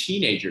developed than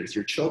teenagers.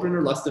 Your children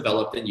are less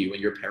developed than you,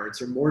 and your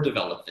parents are more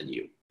developed than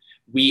you.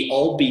 We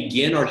all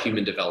begin our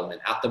human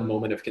development at the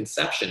moment of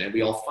conception, and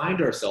we all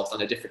find ourselves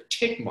on a different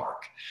tick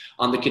mark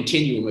on the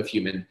continuum of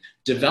human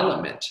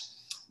development.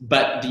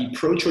 But the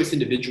pro-choice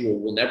individual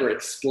will never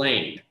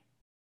explain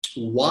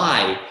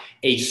why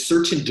a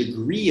certain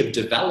degree of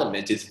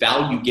development is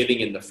value-giving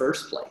in the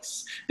first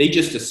place. They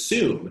just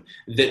assume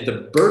that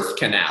the birth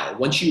canal,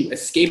 once you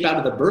escape out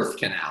of the birth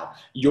canal,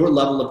 your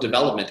level of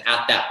development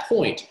at that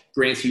point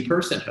grants you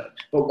personhood.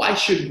 But why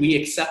should we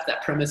accept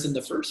that premise in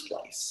the first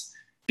place?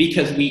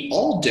 Because we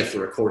all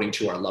differ according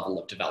to our level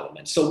of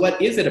development. So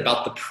what is it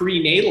about the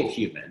prenatal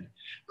human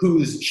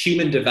whose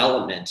human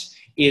development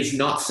is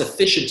not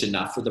sufficient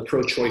enough for the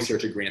pro-choicer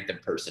to grant them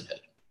personhood?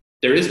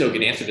 There is no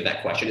good answer to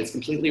that question. It's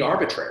completely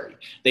arbitrary.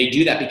 They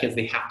do that because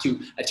they have to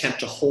attempt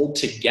to hold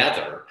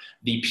together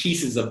the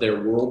pieces of their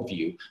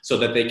worldview so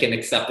that they can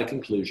accept the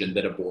conclusion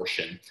that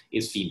abortion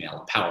is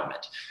female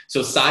empowerment.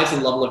 So size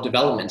and level of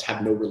development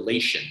have no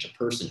relation to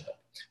personhood.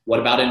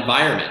 What about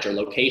environment or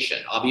location?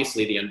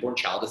 Obviously, the unborn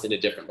child is in a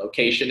different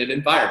location and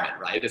environment,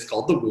 right? It's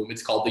called the womb.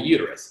 It's called the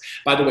uterus.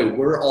 By the way,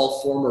 we're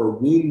all former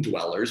womb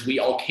dwellers. We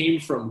all came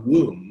from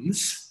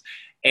wombs,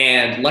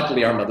 and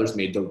luckily our mothers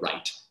made the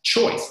right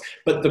choice.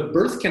 But the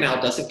birth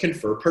canal doesn't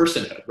confer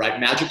personhood, right?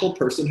 Magical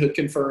personhood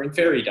conferring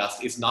fairy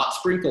dust is not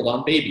sprinkled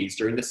on babies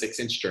during the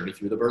 6-inch journey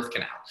through the birth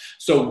canal.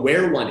 So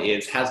where one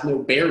is has no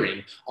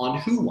bearing on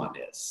who one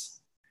is.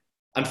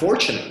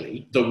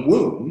 Unfortunately, the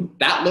womb,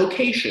 that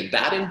location,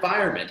 that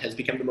environment has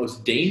become the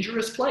most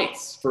dangerous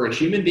place for a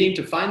human being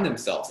to find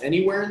themselves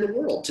anywhere in the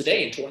world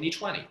today in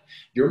 2020.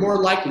 You're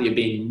more likely of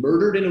being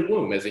murdered in a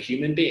womb as a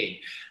human being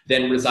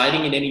than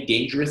residing in any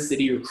dangerous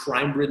city or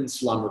crime-ridden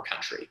slum or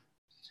country.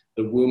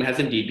 The womb has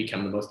indeed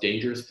become the most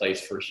dangerous place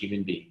for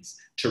human beings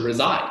to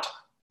reside.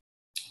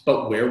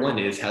 But where one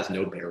is has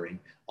no bearing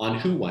on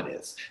who one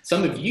is.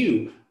 Some of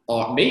you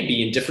may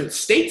be in different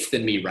states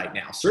than me right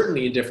now,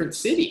 certainly in different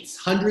cities.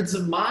 Hundreds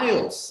of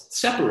miles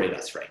separate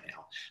us right now.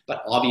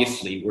 But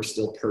obviously, we're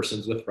still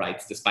persons with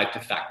rights, despite the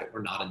fact that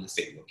we're not in the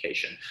same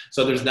location.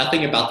 So there's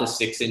nothing about the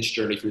 6-inch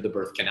journey through the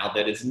birth canal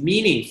that is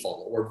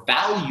meaningful or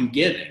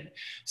value-giving,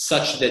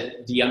 such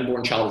that the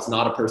unborn child is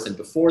not a person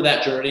before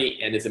that journey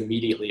and is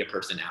immediately a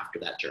person after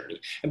that journey.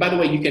 And by the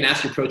way, you can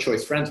ask your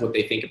pro-choice friends what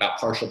they think about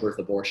partial birth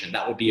abortion.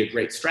 That would be a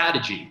great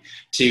strategy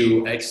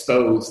to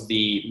expose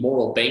the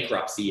moral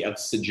bankruptcy of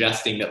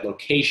suggesting that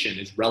location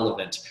is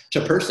relevant to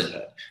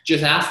personhood.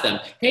 Just ask them,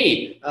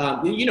 hey,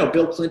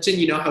 Bill Clinton,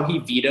 you know how he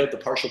vetoed the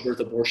Partial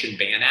Birth Abortion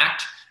Ban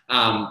Act?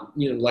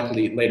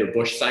 Luckily later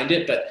Bush signed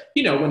it, but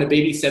when a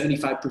baby's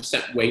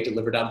 75% weight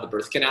delivered out of the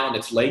birth canal and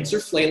its legs are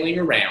flailing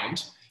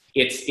around,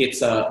 its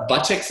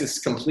buttocks is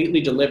completely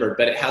delivered,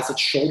 but it has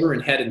its shoulder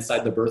and head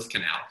inside the birth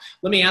canal.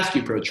 Let me ask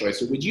you,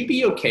 pro-choicer, would you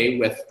be okay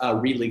with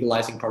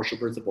re-legalizing partial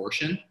birth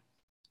abortion?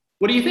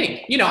 What do you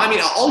think?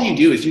 All you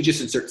do is you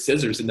just insert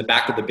scissors in the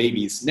back of the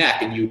baby's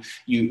neck, and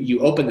you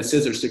open the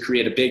scissors to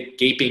create a big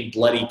gaping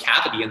bloody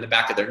cavity in the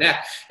back of their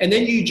neck, and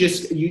then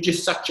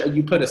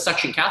you put a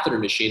suction catheter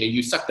machine and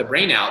you suck the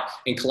brain out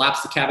and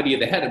collapse the cavity of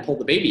the head and pull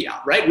the baby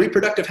out, right?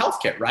 Reproductive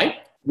health care, right?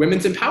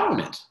 Women's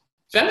empowerment,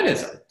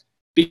 feminism,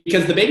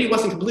 because the baby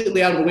wasn't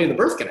completely out of the way of the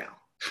birth canal.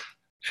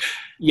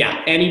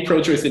 Yeah, any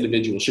pro-choice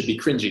individual should be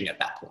cringing at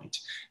that point,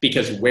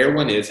 because where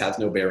one is has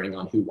no bearing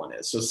on who one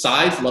is. So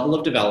size, level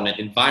of development,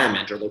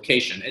 environment or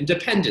location, and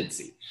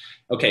dependency.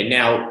 Okay,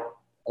 now,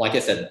 like I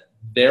said,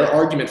 their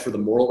argument for the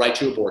moral right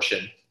to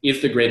abortion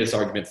is the greatest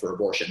argument for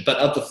abortion. But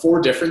of the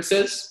 4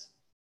 differences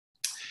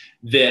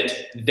that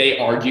they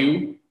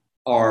argue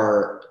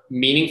are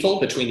meaningful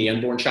between the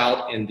unborn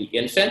child and the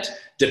infant,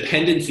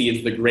 dependency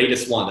is the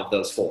greatest one of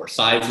those 4.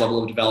 Size,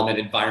 level of development,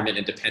 environment,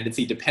 and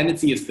dependency.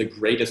 Dependency is the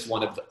greatest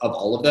one of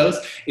all of those.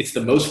 It's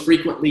the most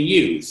frequently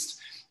used,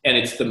 and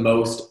it's the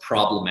most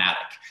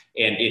problematic.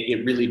 And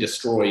it really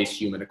destroys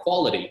human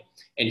equality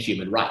and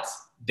human rights.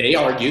 They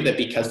argue that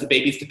because the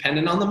baby's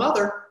dependent on the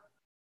mother,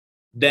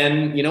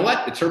 then you know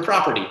what? It's her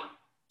property.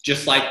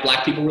 Just like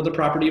black people were the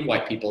property of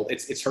white people.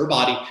 It's her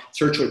body, it's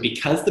her choice.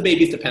 Because the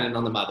baby's dependent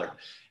on the mother,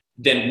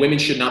 then women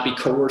should not be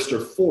coerced or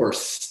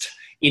forced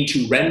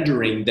into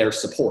rendering their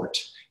support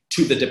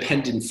to the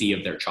dependency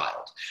of their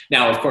child.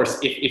 Now, of course,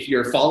 if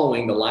you're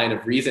following the line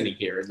of reasoning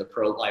here in the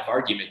pro-life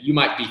argument, you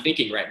might be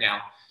thinking right now,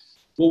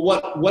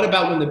 well, what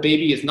about when the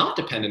baby is not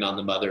dependent on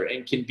the mother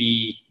and can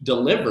be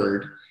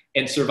delivered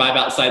and survive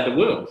outside the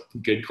womb?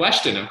 Good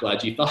question. I'm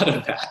glad you thought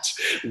of that.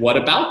 What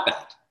about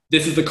that?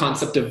 This is the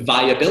concept of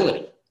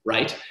viability,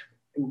 right?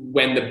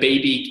 When the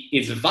baby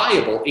is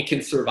viable, it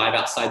can survive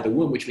outside the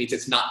womb, which means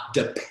it's not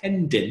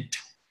dependent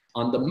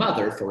on the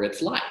mother for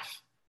its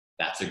life.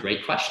 That's a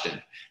great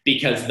question,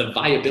 because the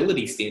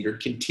viability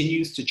standard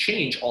continues to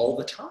change all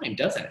the time,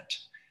 doesn't it?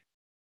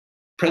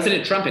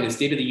 President Trump, in his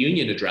State of the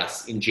Union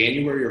address in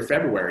January or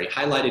February,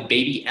 highlighted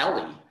baby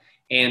Ellie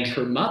and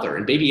her mother.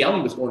 And baby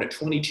Ellie was born at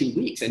 22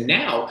 weeks. And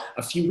now,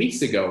 a few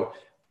weeks ago,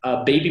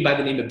 a baby by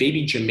the name of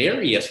baby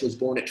Jamarius was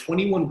born at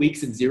 21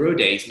 weeks and 0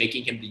 days,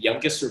 making him the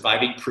youngest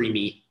surviving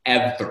preemie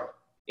ever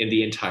in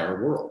the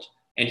entire world.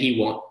 And he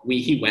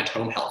went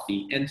home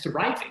healthy and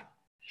thriving.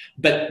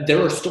 But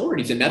there are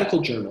stories in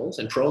medical journals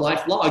and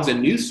pro-life blogs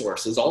and news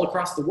sources all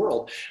across the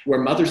world where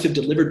mothers have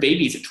delivered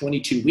babies at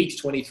 22 weeks,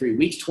 23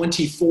 weeks,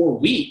 24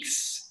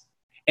 weeks,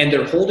 and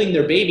they're holding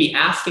their baby,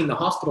 asking the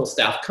hospital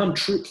staff, come,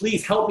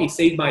 please help me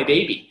save my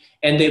baby.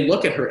 And they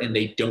look at her and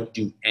they don't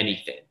do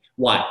anything.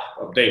 Why?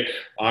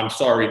 I'm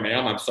sorry,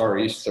 ma'am. I'm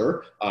sorry,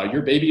 sir.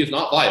 Your baby is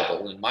not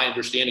viable. And my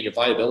understanding of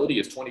viability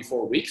is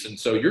 24 weeks. And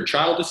so your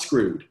child is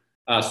screwed.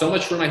 So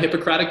much for my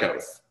Hippocratic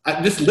oath.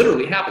 This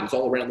literally happens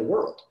all around the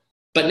world.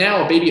 But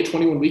now a baby at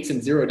 21 weeks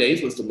and 0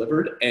 days was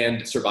delivered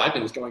and survived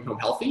and is going home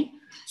healthy.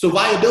 So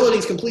viability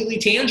is completely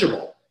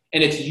tangible.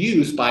 And it's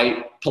used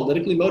by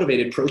politically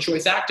motivated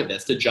pro-choice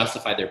activists to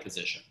justify their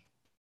position.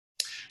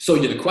 So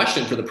the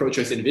question for the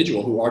pro-choice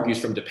individual who argues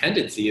from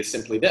dependency is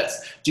simply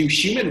this: do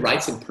human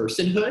rights and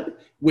personhood,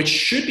 which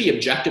should be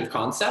objective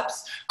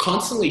concepts,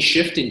 constantly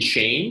shift and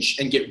change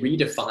and get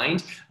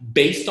redefined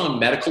based on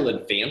medical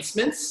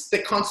advancements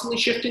that constantly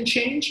shift and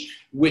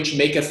change, which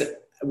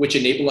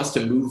enable us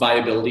to move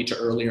viability to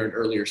earlier and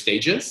earlier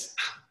stages?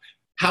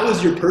 How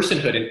is your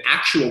personhood and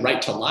actual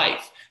right to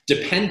life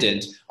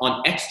dependent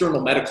on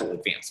external medical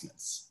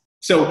advancements?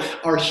 So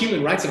our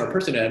human rights and our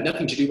personhood have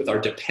nothing to do with our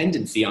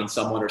dependency on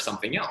someone or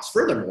something else.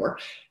 Furthermore,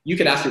 you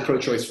could ask your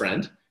pro-choice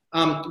friend,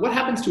 what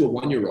happens to a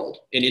 1-year-old,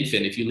 an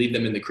infant, if you leave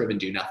them in the crib and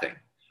do nothing?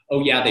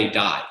 Oh yeah, they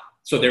die.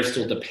 So they're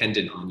still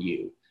dependent on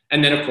you.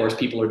 And then of course,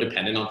 people are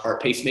dependent on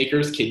heart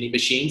pacemakers, kidney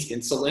machines,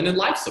 insulin, and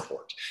life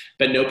support.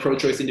 But no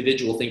pro-choice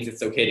individual thinks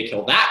it's okay to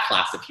kill that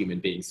class of human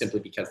beings simply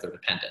because they're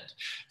dependent.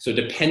 So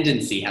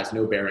dependency has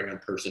no bearing on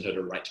personhood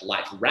or right to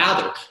life.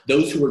 Rather,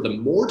 those who are the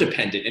more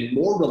dependent and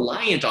more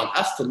reliant on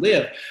us to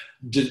live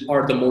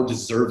are the more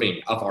deserving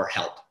of our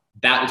help.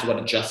 That is what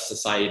a just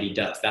society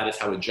does. That is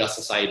how a just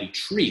society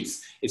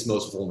treats its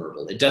most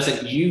vulnerable. It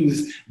doesn't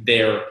use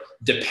their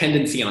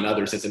dependency on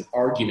others as an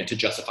argument to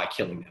justify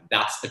killing them.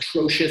 That's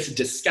atrocious,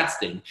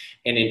 disgusting,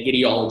 and an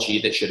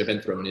ideology that should have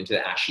been thrown into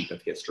the ash heap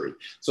of history.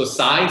 So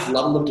size,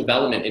 level of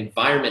development,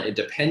 environment, and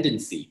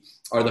dependency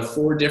are the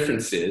 4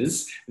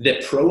 differences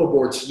that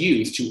pro-aborts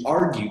use to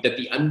argue that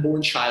the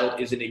unborn child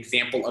is an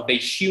example of a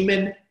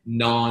human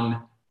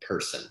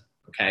non-person,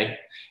 okay?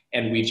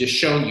 And we've just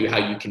shown you how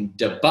you can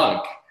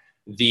debunk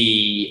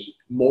the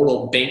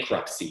moral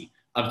bankruptcy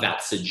of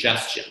that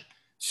suggestion.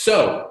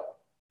 So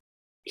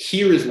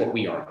here is what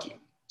we argue: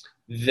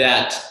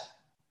 that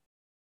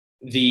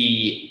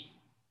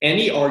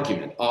any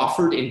argument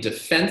offered in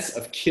defense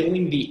of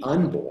killing the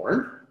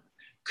unborn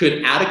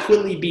could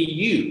adequately be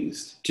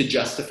used to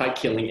justify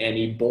killing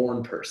any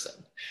born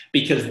person,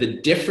 because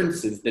the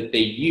differences that they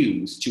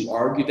use to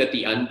argue that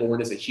the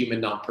unborn is a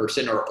human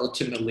non-person are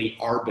ultimately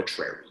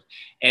arbitrary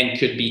and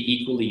could be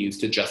equally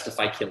used to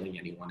justify killing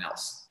anyone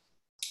else.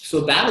 So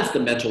that is the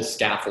mental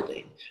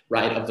scaffolding,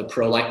 right, of the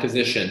pro-life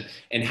position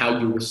and how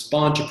you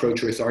respond to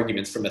pro-choice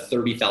arguments from a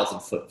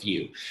 30,000-foot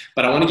view.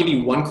 But I want to give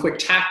you one quick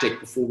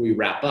tactic before we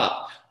wrap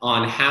up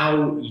on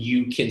how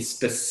you can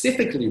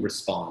specifically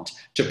respond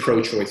to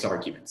pro-choice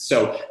arguments.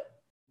 So it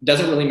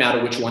doesn't really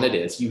matter which one it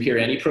is. You hear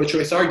any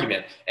pro-choice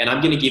argument, and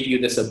I'm going to give you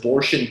this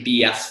abortion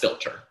BS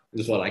filter,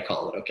 is what I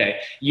call it,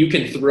 okay? You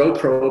can throw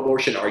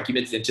pro-abortion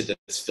arguments into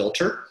this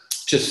filter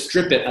to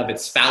strip it of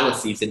its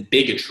fallacies and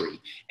bigotry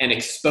and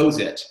expose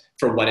it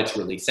for what it's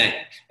really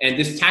saying. And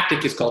this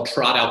tactic is called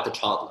trot out the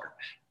toddler.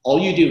 All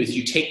you do is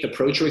you take the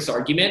pro-choice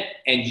argument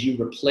and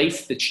you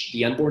replace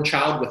the unborn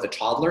child with a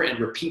toddler and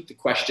repeat the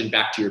question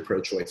back to your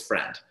pro-choice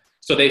friend.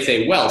 So they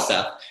say, well,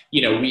 Seth,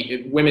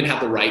 women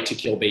have the right to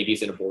kill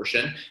babies in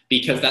abortion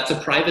because that's a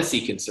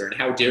privacy concern.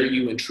 How dare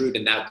you intrude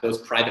in those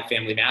private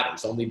family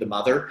matters? Only the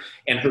mother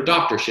and her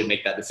doctor should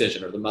make that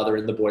decision, or the mother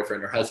and the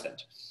boyfriend or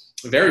husband.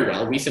 Very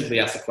well, we simply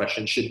ask the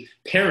question, should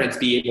parents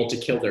be able to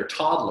kill their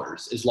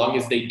toddlers as long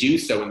as they do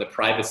so in the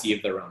privacy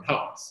of their own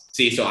homes?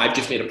 See, so I've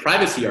just made a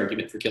privacy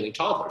argument for killing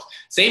toddlers.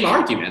 Same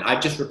argument,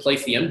 I've just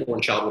replaced the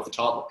unborn child with a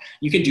toddler.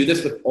 You can do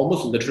this with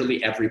almost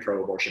literally every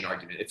pro-abortion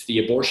argument. It's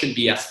the abortion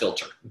BS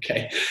filter,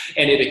 okay?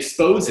 And it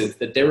exposes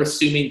that they're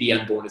assuming the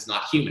unborn is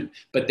not human,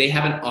 but they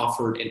haven't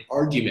offered an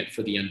argument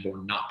for the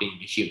unborn not being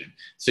a human.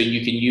 So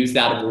you can use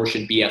that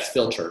abortion BS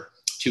filter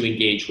to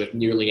engage with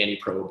nearly any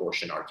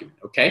pro-abortion argument,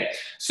 okay?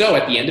 So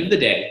at the end of the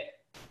day,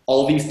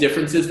 all these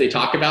differences they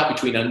talk about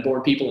between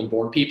unborn people and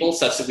born people,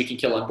 such that we can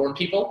kill unborn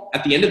people,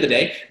 at the end of the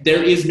day,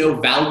 there is no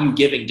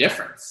value-giving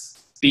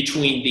difference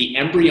between the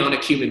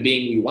embryonic human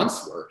being we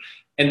once were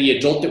and the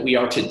adult that we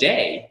are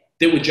today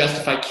that would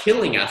justify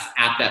killing us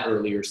at that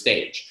earlier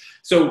stage.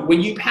 So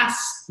when you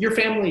pass your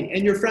family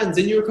and your friends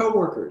and your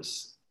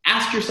coworkers,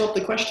 ask yourself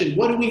the question,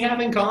 what do we have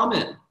in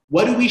common?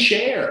 What do we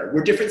share?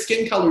 We're different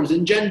skin colors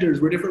and genders.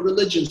 We're different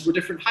religions. We're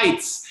different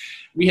heights.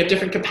 We have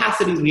different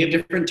capacities. We have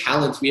different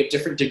talents. We have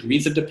different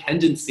degrees of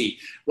dependency.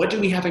 What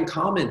do we have in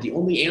common? The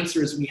only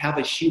answer is we have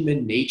a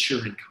human nature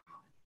in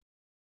common.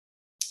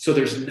 So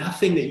there's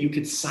nothing that you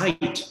could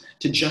cite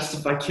to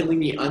justify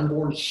killing the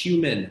unborn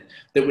human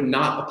that would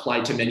not apply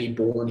to many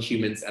born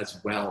humans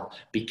as well,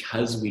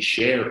 because we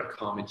share a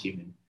common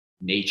human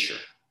nature.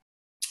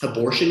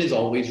 Abortion is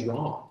always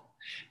wrong.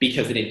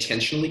 because it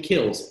intentionally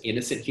kills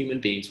innocent human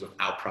beings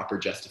without proper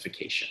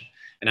justification.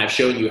 And I've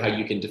shown you how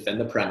you can defend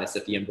the premise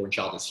that the unborn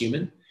child is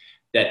human,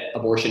 that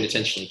abortion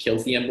intentionally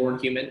kills the unborn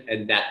human,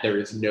 and that there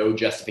is no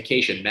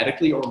justification,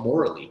 medically or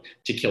morally,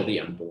 to kill the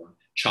unborn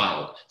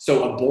child.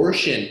 So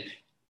abortion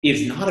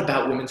is not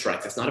about women's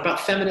rights. It's not about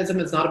feminism.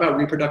 It's not about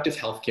reproductive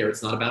health care.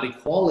 It's not about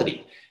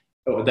equality.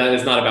 That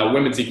is not about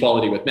women's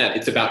equality with men.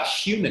 It's about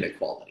human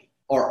equality.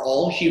 Are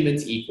all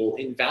humans equal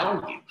in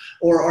value?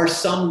 Or are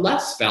some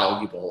less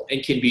valuable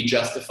and can be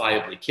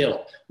justifiably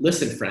killed?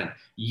 Listen, friend,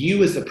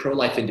 you as a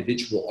pro-life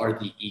individual are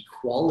the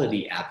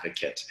equality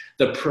advocate.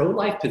 The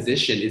pro-life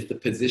position is the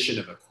position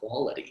of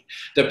equality.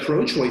 The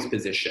pro-choice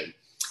position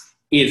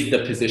is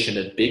the position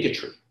of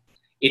bigotry.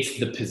 It's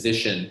the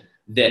position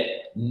that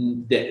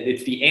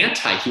it's the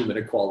anti-human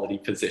equality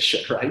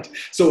position, right?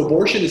 So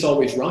abortion is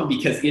always wrong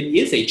because it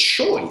is a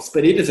choice,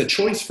 but it is a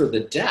choice for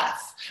the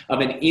death of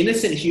an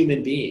innocent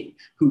human being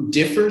who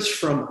differs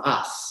from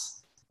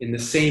us in the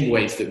same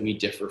ways that we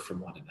differ from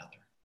one another,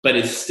 but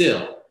is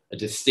still a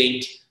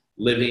distinct,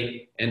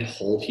 living, and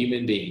whole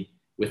human being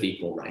with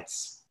equal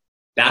rights.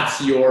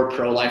 That's your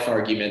pro-life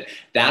argument.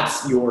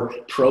 That's your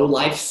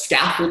pro-life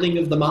scaffolding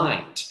of the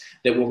mind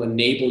that will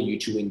enable you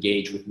to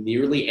engage with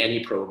nearly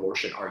any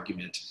pro-abortion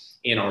argument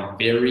in our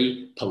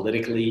very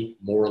politically,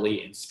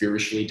 morally, and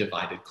spiritually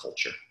divided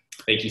culture.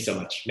 Thank you so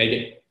much.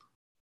 Megan?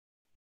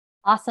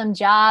 Awesome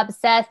job,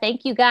 Seth.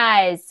 Thank you,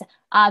 guys.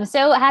 I'm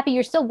so happy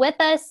you're still with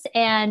us.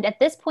 And at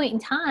this point in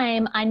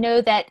time, I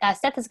know that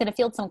Seth is going to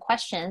field some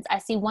questions. I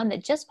see one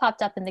that just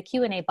popped up in the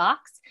Q&A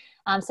box.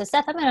 So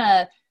Seth, I'm going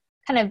to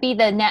kind of be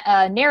the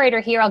narrator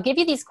here. I'll give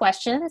you these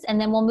questions and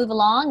then we'll move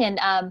along. And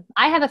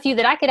I have a few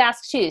that I could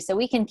ask too, so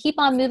we can keep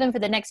on moving for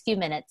the next few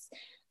minutes.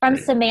 From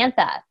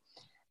Samantha,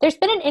 there's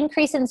been an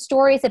increase in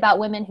stories about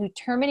women who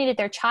terminated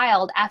their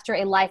child after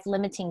a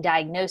life-limiting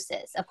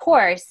diagnosis. Of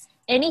course,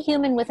 any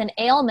human with an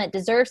ailment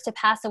deserves to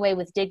pass away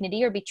with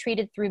dignity or be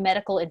treated through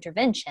medical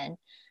intervention.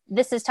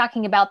 This is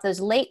talking about those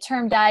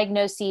late-term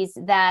diagnoses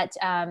that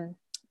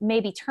may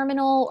be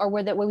terminal or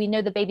where we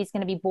know the baby's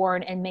going to be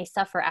born and may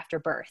suffer after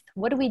birth.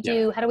 What do we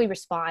do? Yeah. How do we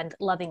respond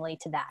lovingly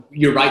to that?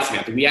 You're right,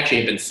 Samantha. We actually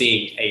have been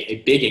seeing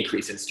a big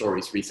increase in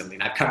stories recently.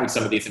 And I've covered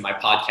some of these in my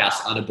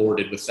podcast,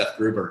 Unaborted with Seth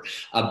Gruber,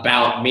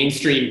 about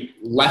mainstream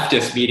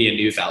leftist media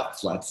news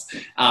outlets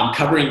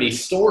covering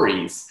these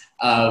stories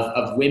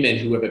of women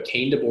who have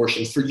obtained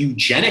abortions for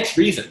eugenics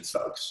reasons,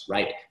 folks,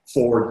 right?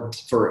 For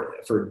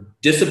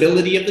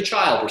disability of the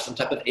child or some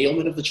type of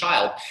ailment of the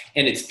child.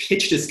 And it's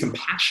pitched as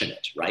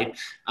compassionate, right?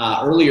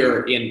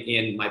 Earlier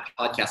in my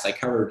podcast, I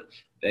covered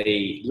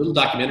a little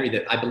documentary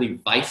that I believe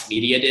Vice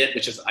Media did,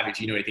 which is, I mean, if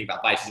you know anything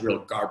about Vice, it's a real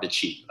garbage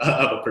heap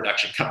of a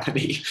production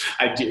company.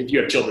 If you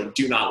have children,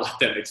 do not let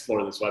them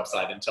explore this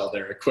website until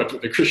they're equipped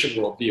with a Christian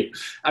worldview.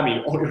 I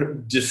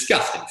mean,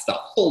 disgusting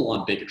stuff,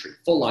 full-on bigotry,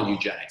 full-on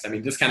eugenics. I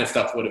mean, this kind of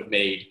stuff would have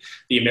made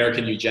the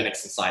American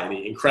Eugenics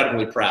Society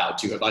incredibly proud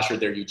to have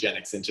ushered their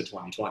eugenics into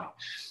 2020.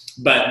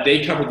 But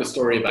they covered the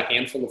story of a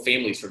handful of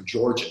families from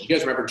Georgia. You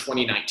guys remember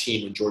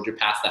 2019 when Georgia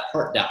passed that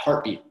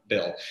heartbeat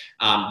bill,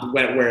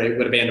 where it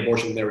would have banned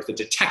abortion when there was a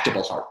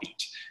detectable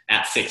heartbeat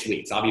at 6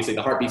 weeks. Obviously,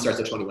 the heartbeat starts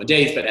at 21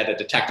 days, but at a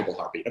detectable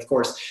heartbeat. Of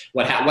course,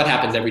 what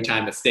happens every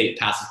time a state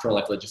passes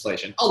pro-life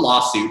legislation? A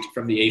lawsuit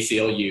from the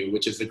ACLU,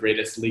 which is the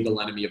greatest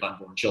legal enemy of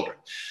unborn children.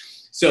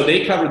 So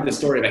they covered the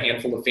story of a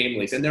handful of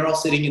families, and they're all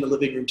sitting in the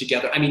living room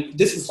together. I mean,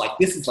 this is like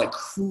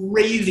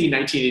crazy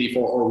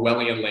 1984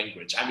 Orwellian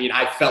language. I mean,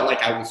 I felt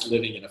like I was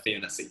living in a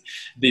fantasy.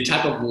 The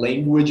type of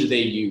language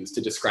they used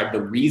to describe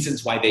the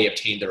reasons why they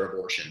obtained their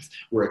abortions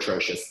were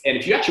atrocious. And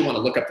if you actually want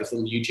to look up this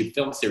little YouTube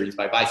film series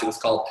by Vice,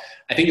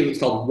 I think it was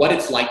called What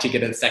It's Like to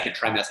Get a Second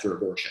Trimester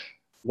Abortion.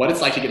 What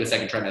it's like to get a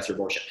second trimester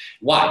abortion.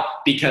 Why?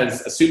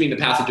 Because assuming the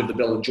passage of the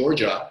bill in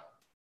Georgia,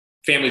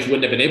 families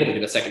wouldn't have been able to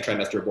get a second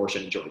trimester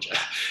abortion in Georgia.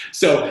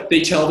 So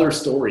they tell their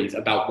stories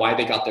about why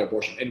they got their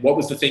abortion. And what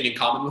was the thing in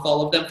common with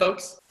all of them,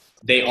 folks?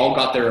 They all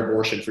got their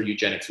abortion for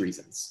eugenics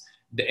reasons.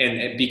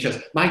 And because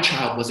my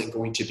child wasn't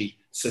going to be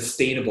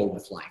sustainable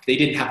with life. They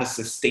didn't have a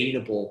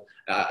sustainable,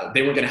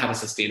 they weren't going to have a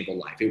sustainable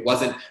life. It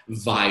wasn't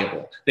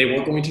viable. They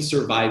weren't going to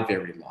survive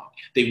very long.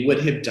 They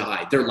would have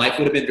died. Their life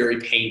would have been very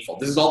painful.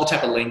 This is all the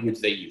type of language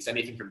they use.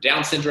 Anything from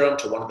Down syndrome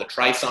to one of the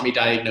trisomy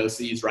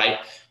diagnoses, right,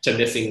 to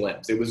missing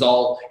limbs. It was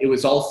all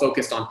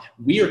focused on,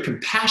 we are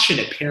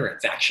compassionate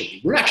parents,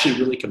 actually. We're actually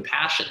really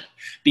compassionate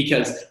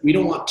because we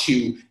don't want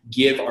to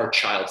give our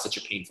child such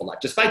a painful life,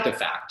 despite the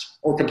fact,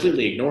 or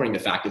completely ignoring the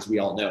fact, as we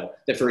all know,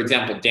 that, for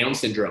example, Down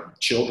syndrome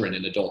children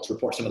and adults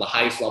report some of the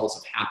highest levels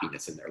of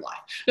happiness in their life.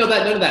 None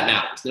of that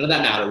matters. None of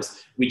that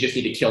matters. We just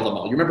need to kill them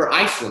all. You remember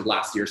Iceland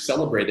last year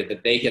celebrated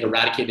that they had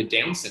eradicated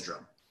Down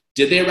syndrome.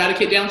 Did they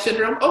eradicate Down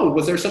syndrome? Oh,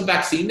 was there some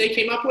vaccine they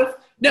came up with?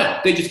 No,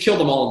 they just killed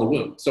them all in the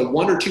womb. So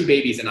 1 or 2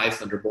 babies in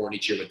Iceland are born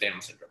each year with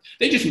Down syndrome.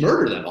 They just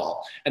murder them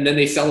all. And then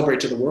they celebrate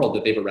to the world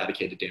that they've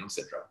eradicated Down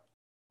syndrome.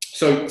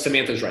 So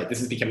Samantha's right. This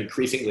has become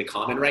increasingly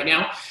common right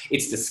now.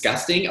 It's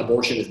disgusting.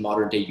 Abortion is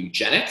modern day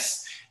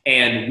eugenics.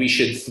 And we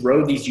should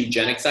throw these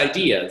eugenics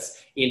ideas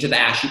into the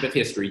ash heap of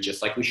history,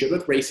 just like we should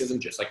with racism,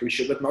 just like we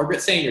should with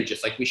Margaret Sanger,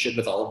 just like we should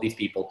with all of these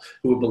people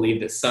who would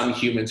believe that some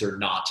humans are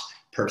not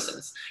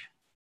persons.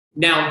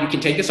 Now, you can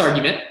take this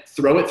argument,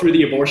 throw it through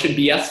the abortion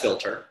BS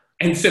filter,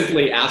 and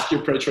simply ask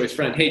your pro-choice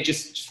friend, hey,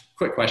 just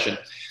quick question.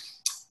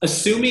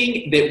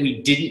 Assuming that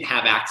we didn't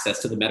have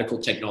access to the medical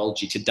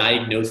technology to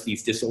diagnose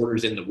these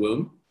disorders in the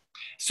womb,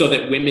 so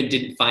that women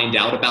didn't find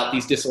out about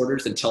these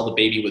disorders until the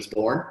baby was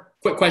born,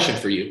 quick question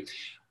for you.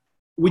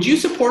 Would you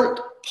support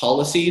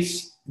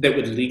policies that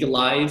would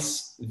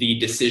legalize the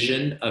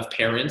decision of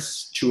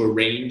parents to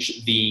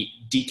arrange the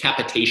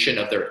decapitation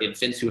of their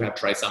infants who have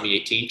trisomy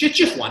 18?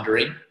 Just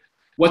wondering.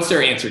 What's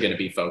their answer going to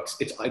be, folks?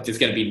 It's going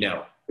to be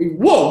no.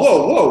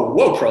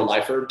 Whoa,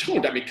 pro-lifer.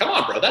 Don't, I mean, come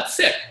on, bro, that's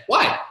sick.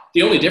 Why?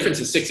 The only difference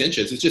is 6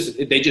 inches. It's just,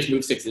 they just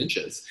moved 6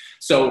 inches.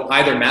 So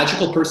either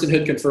magical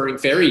personhood conferring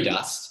fairy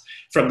dust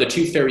from the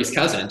tooth fairy's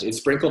cousin is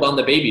sprinkled on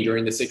the baby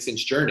during the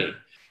 6-inch journey,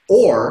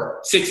 or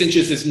 6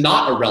 inches is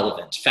not a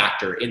relevant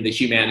factor in the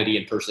humanity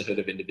and personhood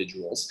of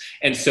individuals.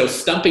 And so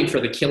stumping for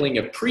the killing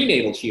of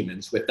prenatal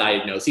humans with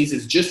diagnoses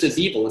is just as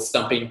evil as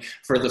stumping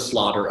for the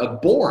slaughter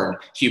of born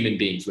human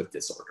beings with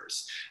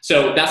disorders.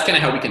 So that's kind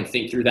of how we can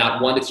think through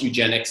that. One, it's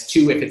eugenics.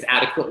 Two, if it's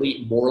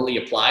adequately morally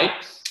applied,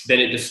 then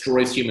it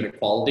destroys human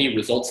equality,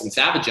 results in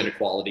savage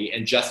inequality,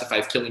 and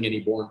justifies killing any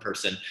born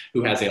person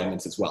who has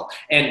ailments as well.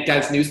 And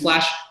guys,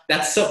 newsflash,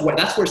 that's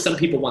where some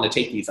people want to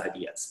take these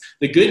ideas.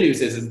 The good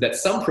news is that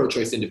some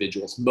pro-choice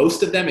individuals,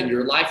 most of them in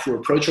your life who are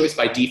pro-choice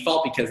by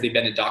default because they've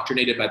been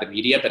indoctrinated by the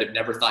media but have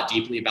never thought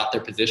deeply about their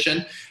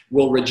position,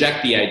 will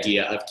reject the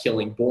idea of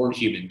killing born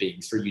human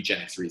beings for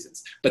eugenics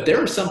reasons. But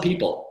there are some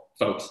people,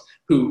 folks,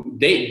 who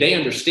they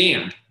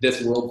understand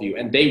this worldview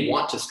and they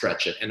want to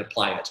stretch it and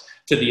apply it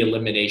to the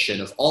elimination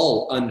of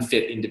all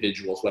unfit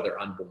individuals, whether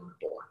unborn or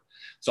born.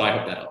 So I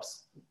hope that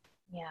helps.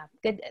 Yeah,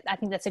 good. I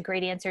think that's a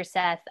great answer,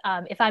 Seth.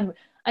 If I'm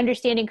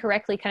understanding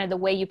correctly, kind of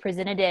the way you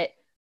presented it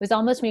was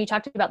almost when you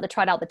talked about the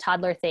trot out the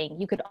toddler thing,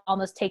 you could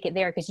almost take it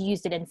there because you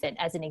used an infant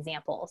as an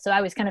example. So I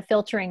was kind of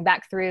filtering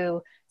back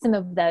through some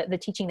of the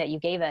teaching that you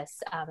gave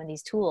us and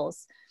these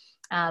tools.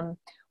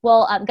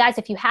 Guys,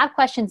 if you have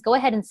questions, go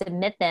ahead and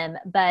submit them.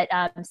 But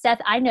Seth,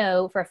 I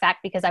know for a fact,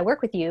 because I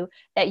work with you,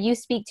 that you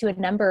speak to a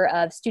number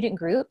of student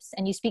groups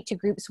and you speak to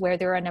groups where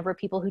there are a number of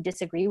people who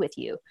disagree with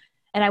you.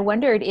 And I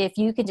wondered if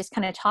you could just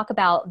kind of talk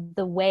about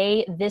the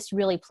way this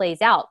really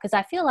plays out. Because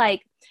I feel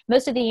like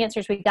most of the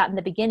answers we got in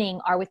the beginning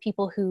are with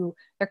people who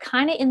are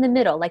kind of in the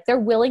middle, like they're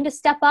willing to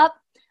step up,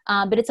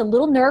 but it's a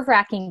little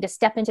nerve-wracking to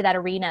step into that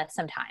arena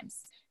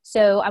sometimes.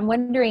 So I'm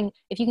wondering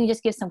if you can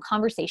just give some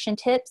conversation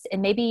tips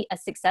and maybe a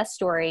success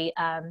story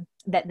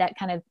that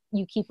kind of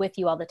you keep with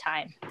you all the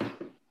time.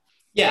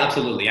 Yeah,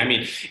 absolutely. I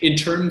mean, in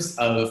terms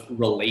of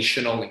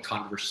relational and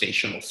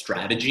conversational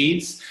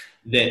strategies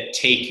that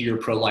take your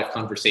pro-life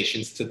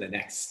conversations to the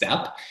next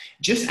step,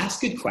 just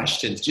ask good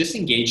questions. Just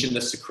engage in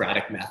the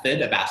Socratic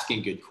method of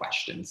asking good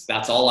questions.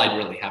 That's all I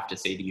really have to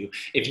say to you.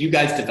 If you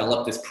guys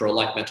develop this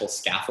pro-life mental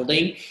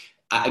scaffolding,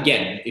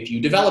 again, if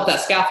you develop that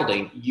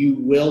scaffolding, you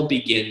will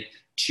begin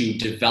to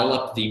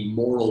develop the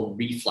moral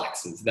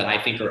reflexes that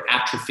I think are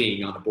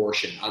atrophying on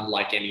abortion,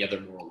 unlike any other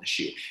moral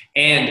issue.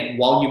 And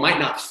while you might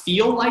not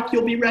feel like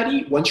you'll be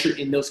ready, once you're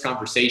in those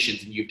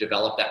conversations and you've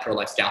developed that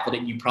pro-life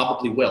scaffolding, you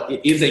probably will.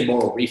 It is a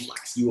moral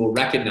reflex. You will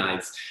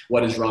recognize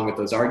what is wrong with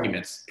those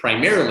arguments,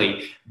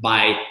 primarily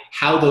by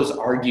how those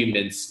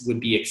arguments would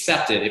be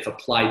accepted if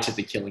applied to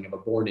the killing of a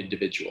born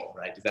individual,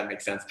 right? Does that make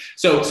sense?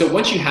 So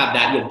once you have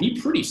that, you'll be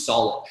pretty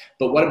solid.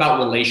 But what about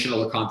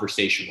relational or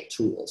conversational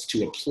tools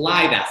to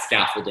apply that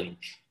scaffolding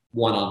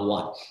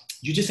one-on-one?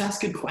 You just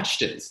ask good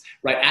questions,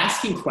 right?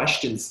 Asking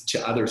questions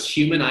to others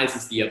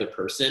humanizes the other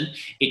person.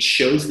 It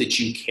shows that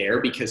you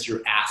care because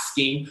you're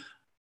asking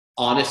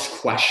honest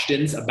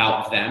questions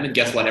about them. And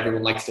guess what?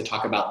 Everyone likes to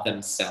talk about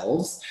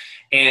themselves.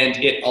 And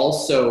it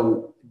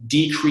also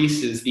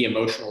decreases the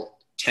emotional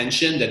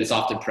tension that is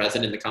often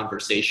present in the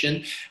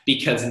conversation,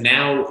 because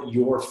now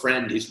your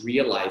friend is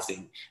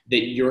realizing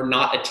that you're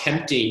not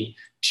attempting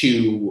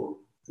to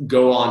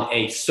go on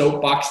a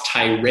soapbox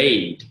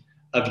tirade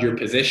of your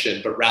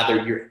position, but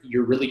rather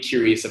you're really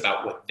curious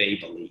about what they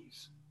believe,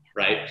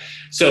 right?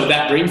 So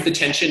that brings the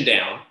tension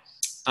down.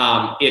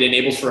 It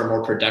enables for a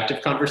more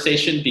productive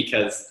conversation,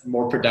 because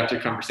more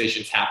productive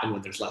conversations happen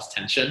when there's less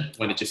tension,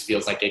 when it just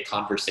feels like a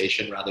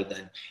conversation rather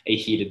than a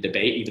heated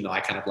debate, even though I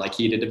kind of like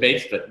heated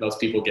debates, but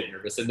most people get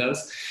nervous in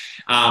those.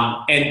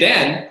 And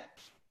then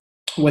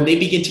when they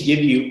begin to give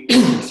you,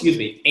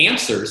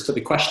 answers to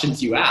the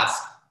questions you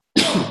ask,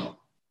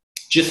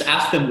 just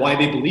ask them why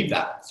they believe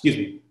that.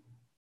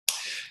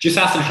 Just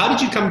ask them, how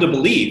did you come to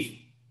believe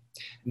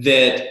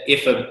that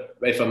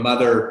if a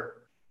mother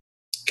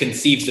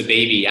conceives a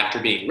baby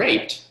after being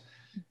raped,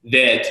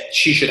 that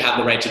she should have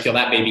the right to kill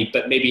that baby,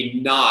 but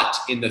maybe not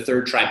in the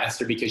 3rd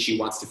trimester because she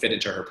wants to fit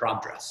into her prom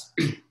dress?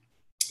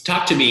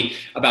 Talk to me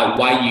about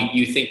why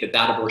you think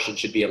that abortion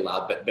should be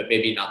allowed, but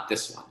maybe not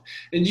this one.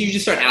 And you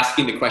just start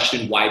asking the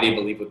question why they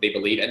believe what they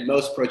believe. And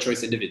most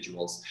pro-choice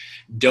individuals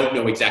don't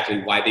know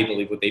exactly why they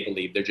believe what they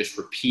believe. They're just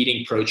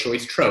repeating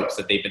pro-choice tropes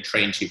that they've been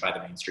trained to by the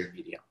mainstream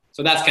media.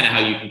 So that's kind of how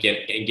you can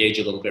engage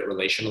a little bit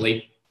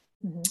relationally.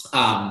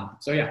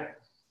 So yeah.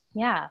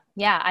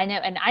 Yeah, I know.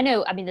 And I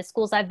know, I mean, the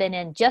schools I've been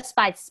in, just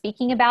by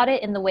speaking about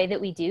it in the way that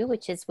we do,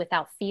 which is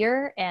without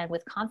fear and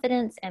with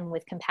confidence and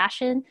with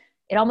compassion,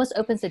 it almost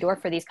opens the door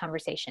for these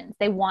conversations.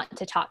 They want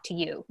to talk to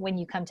you when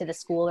you come to the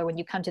school or when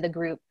you come to the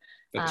group.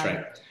 That's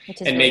right.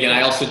 Which is and Megan, cool.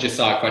 I also just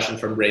saw a question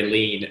from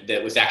Raylene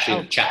that was actually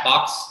in the chat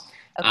box.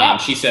 Okay.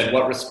 She said,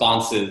 what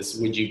responses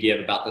would you give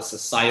about the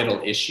societal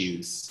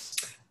issues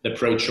the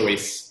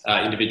pro-choice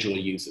individual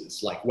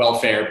uses, like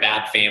welfare,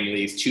 bad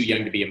families, too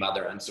young to be a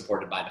mother,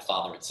 unsupported by the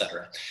father,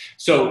 etc.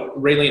 So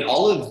Raylene,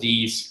 all of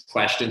these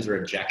questions or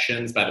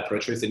objections by the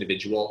pro-choice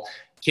individual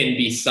can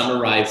be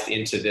summarized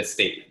into this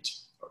statement.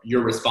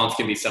 Your response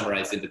can be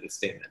summarized into this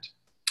statement.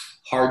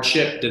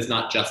 Hardship does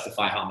not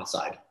justify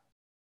homicide.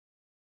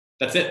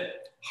 That's it.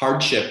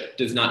 Hardship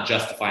does not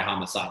justify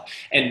homicide.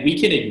 And we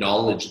can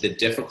acknowledge the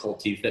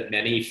difficulties that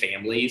many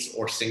families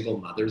or single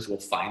mothers will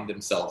find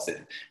themselves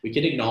in. We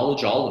can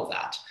acknowledge all of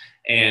that.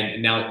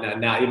 And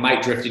now it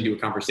might drift into a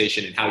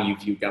conversation in how you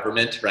view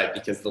government, right?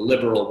 Because the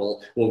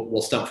liberal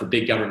will stump for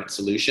big government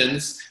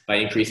solutions by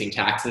increasing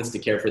taxes to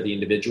care for the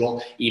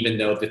individual, even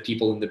though the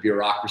people in the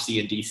bureaucracy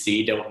in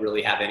DC don't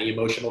really have any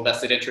emotional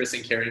vested interest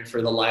in caring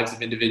for the lives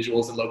of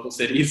individuals in local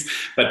cities,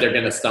 but they're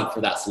going to stump for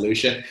that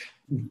solution.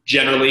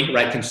 Generally,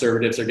 right,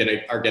 conservatives are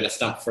going to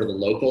stump for the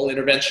local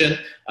intervention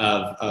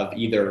of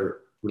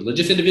either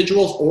religious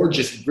individuals or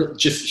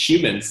just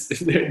humans,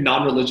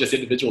 non-religious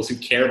individuals who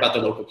care about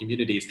their local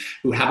communities,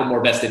 who have a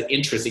more vested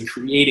interest in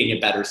creating a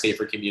better,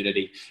 safer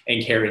community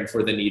and caring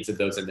for the needs of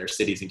those in their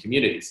cities and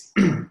communities.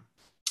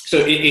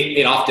 So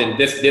it often,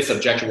 this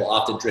objection will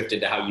often drift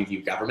into how you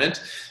view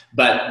government.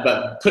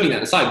 But putting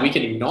that aside, we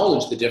can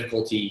acknowledge the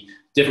difficult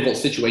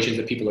situations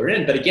that people are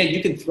in. But again,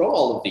 you can throw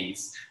all of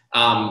these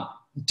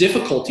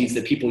difficulties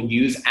that people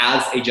use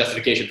as a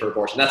justification for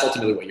abortion. That's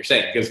ultimately what you're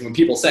saying. Because when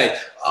people say,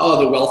 oh,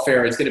 the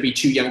welfare is going to be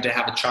too young to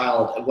have a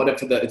child. What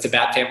if it's a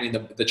bad family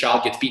and the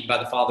child gets beaten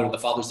by the father and the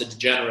father's a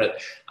degenerate,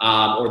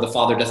 or the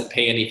father doesn't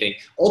pay anything?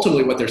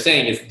 Ultimately, what they're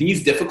saying is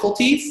these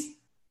difficulties,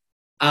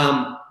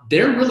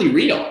 they're really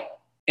real.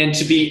 And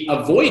to be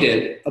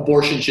avoided,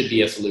 abortion should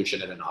be a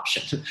solution and an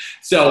option.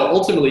 So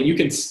ultimately, you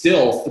can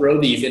still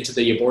throw these into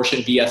the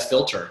abortion BS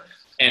filter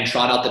and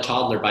trot out the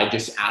toddler by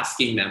just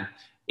asking them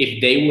if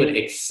they would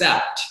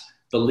accept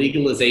the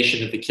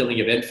legalization of the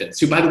killing of infants,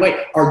 who, by the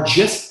way, are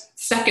just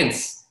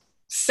seconds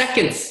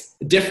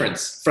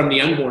difference from the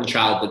unborn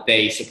child that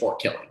they support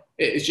killing.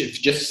 It's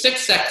just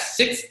 6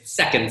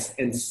 seconds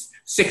and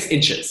 6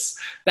 inches.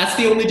 That's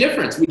the only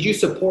difference. Would you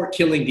support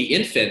killing the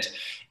infant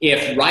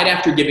if right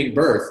after giving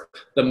birth,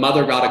 the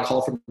mother got a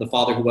call from the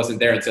father who wasn't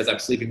there and says, I'm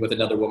sleeping with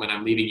another woman,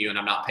 I'm leaving you, and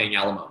I'm not paying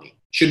alimony?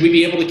 Should we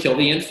be able to kill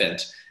the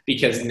infant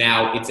because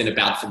now it's in a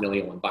bad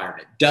familial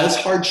environment? Does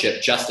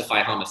hardship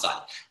justify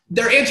homicide?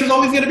 Their answer is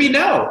always going to be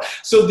no.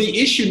 So the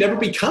issue never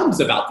becomes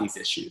about these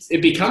issues.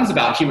 It becomes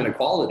about human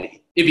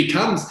equality. It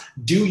becomes,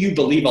 do you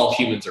believe all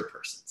humans are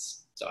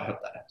persons? So I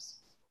hope that helps.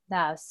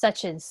 That's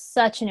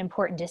such an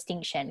important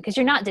distinction, because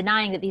you're not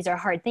denying that these are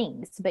hard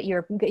things, but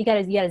you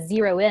gotta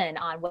zero in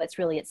on what's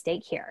really at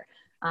stake here.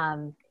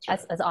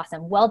 That's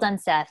awesome. Well done,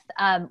 Seth.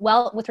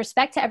 Well, with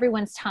respect to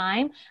everyone's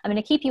time, I'm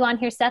going to keep you on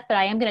here, Seth, but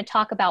I am going to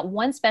talk about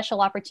one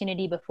special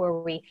opportunity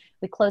before we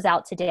close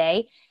out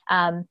today.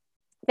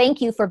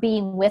 Thank you for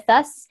being with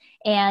us.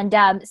 And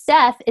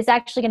Seth is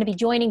actually going to be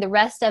joining the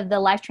rest of the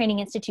Life Training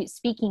Institute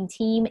speaking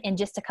team in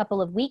just a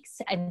couple of weeks.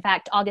 In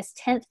fact,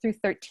 August 10th through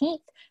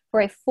 13th, for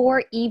a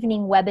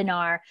 4-evening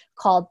webinar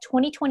called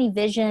 2020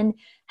 Vision: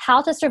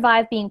 How to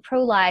Survive Being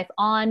Pro-Life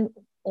on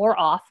or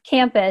Off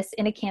Campus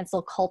in a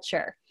Cancel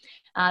Culture.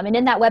 And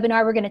in that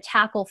webinar, we're going to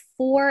tackle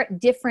 4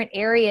 different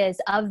areas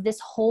of this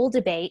whole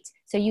debate.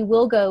 So you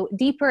will go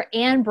deeper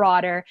and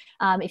broader.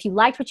 If you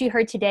liked what you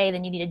heard today,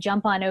 then you need to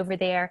jump on over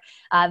there.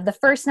 The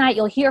first night,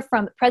 you'll hear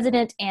from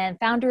President and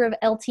founder of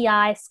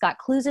LTI, Scott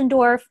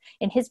Klusendorf,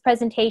 in his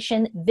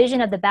presentation,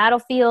 Vision of the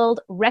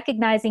Battlefield: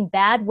 Recognizing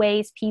Bad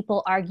Ways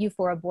People Argue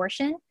for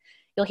Abortion.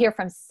 You'll hear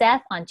from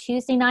Seth on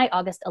Tuesday night,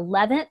 August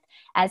 11th,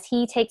 as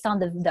he takes on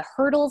the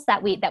hurdles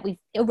that we've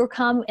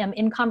overcome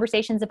in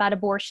conversations about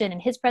abortion in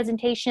his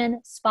presentation,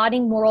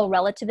 Spotting Moral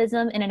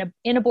Relativism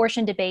in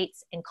Abortion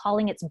Debates and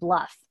Calling Its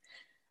Bluff.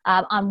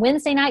 On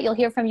Wednesday night, you'll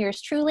hear from yours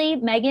truly,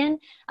 Megan,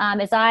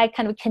 as I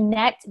kind of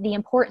connect the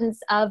importance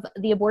of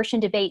the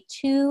abortion debate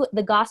to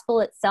the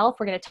gospel itself.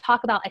 We're going to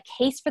talk about a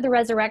case for the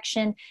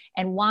resurrection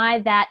and why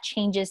that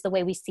changes the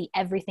way we see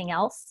everything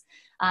else.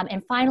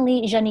 And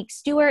finally, Janique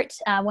Stewart,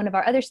 one of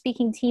our other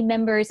speaking team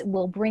members,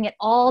 will bring it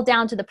all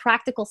down to the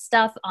practical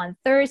stuff on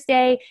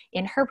Thursday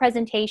in her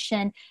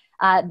presentation,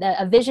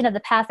 A Vision of the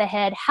Path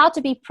Ahead: How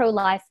to be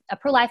a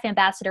pro-life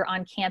ambassador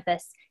on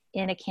campus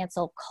in a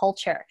cancel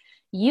culture.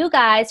 You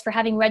guys, for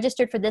having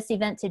registered for this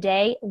event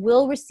today,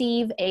 will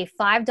receive a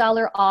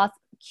 $5 off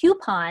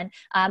coupon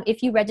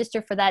if you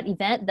register for that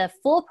event. The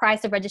full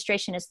price of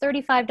registration is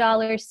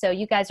 $35, so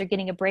you guys are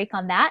getting a break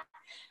on that.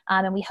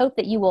 And we hope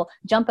that you will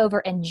jump over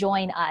and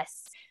join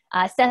us.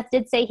 Seth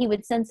did say he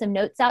would send some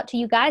notes out to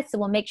you guys, so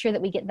we'll make sure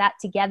that we get that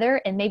together,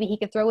 and maybe he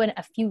could throw in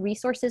a few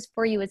resources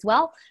for you as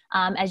well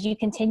as you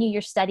continue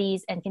your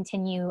studies and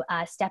continue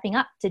stepping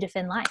up to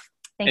defend life.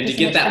 And to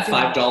get that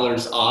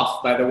 $5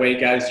 off, by the way,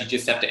 guys, you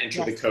just have to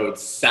enter the code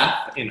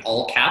Seth in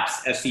all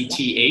caps,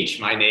 S-E-T-H,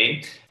 my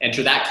name.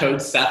 Enter that code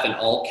Seth in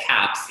all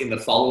caps in the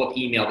follow-up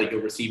email that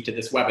you'll receive to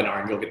this webinar,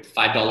 and you'll get the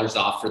 $5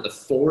 off for the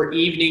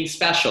 4-evening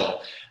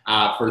special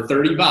for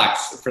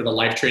 $30 for the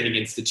Life Training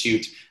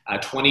Institute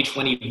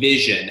 2020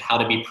 Vision, How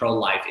to Be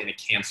Pro-Life in a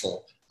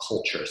Cancel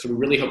Culture. So we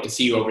really hope to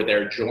see you over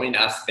there. Join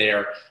us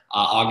there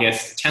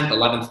August 10th,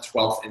 11th,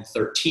 12th, and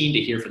 13th to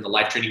hear from the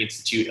Life Training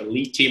Institute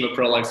elite team of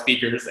pro-life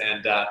speakers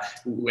and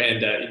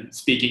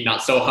speaking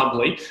not so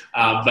humbly,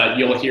 but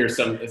you'll hear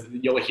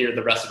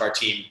the rest of our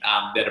team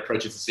that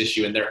approaches this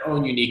issue in their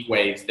own unique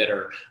ways that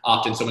are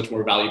often so much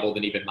more valuable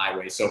than even my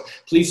ways. So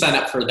please sign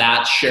up for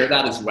that. Share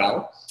that as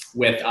well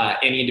with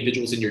any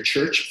individuals in your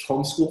church,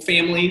 homeschool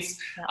families,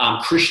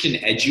 Christian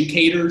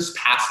educators,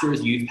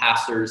 pastors, youth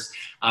pastors,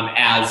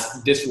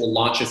 as this will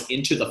launch us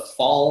into the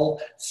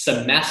fall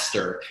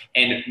semester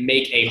and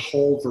make a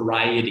whole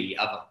variety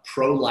of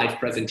pro-life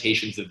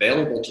presentations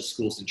available to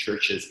schools and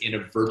churches in a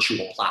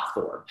virtual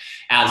platform,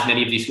 as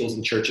many of these schools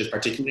and churches,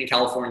 particularly in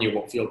California,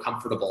 won't feel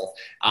comfortable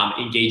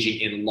engaging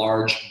in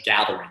large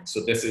gatherings. So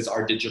this is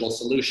our digital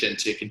solution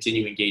to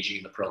continue engaging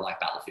in the pro-life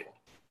battlefield.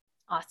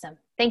 Awesome.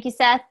 Thank you,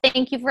 Seth.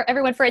 Thank you for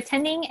everyone for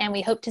attending, and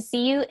we hope to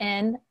see you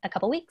in a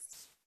couple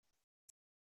weeks.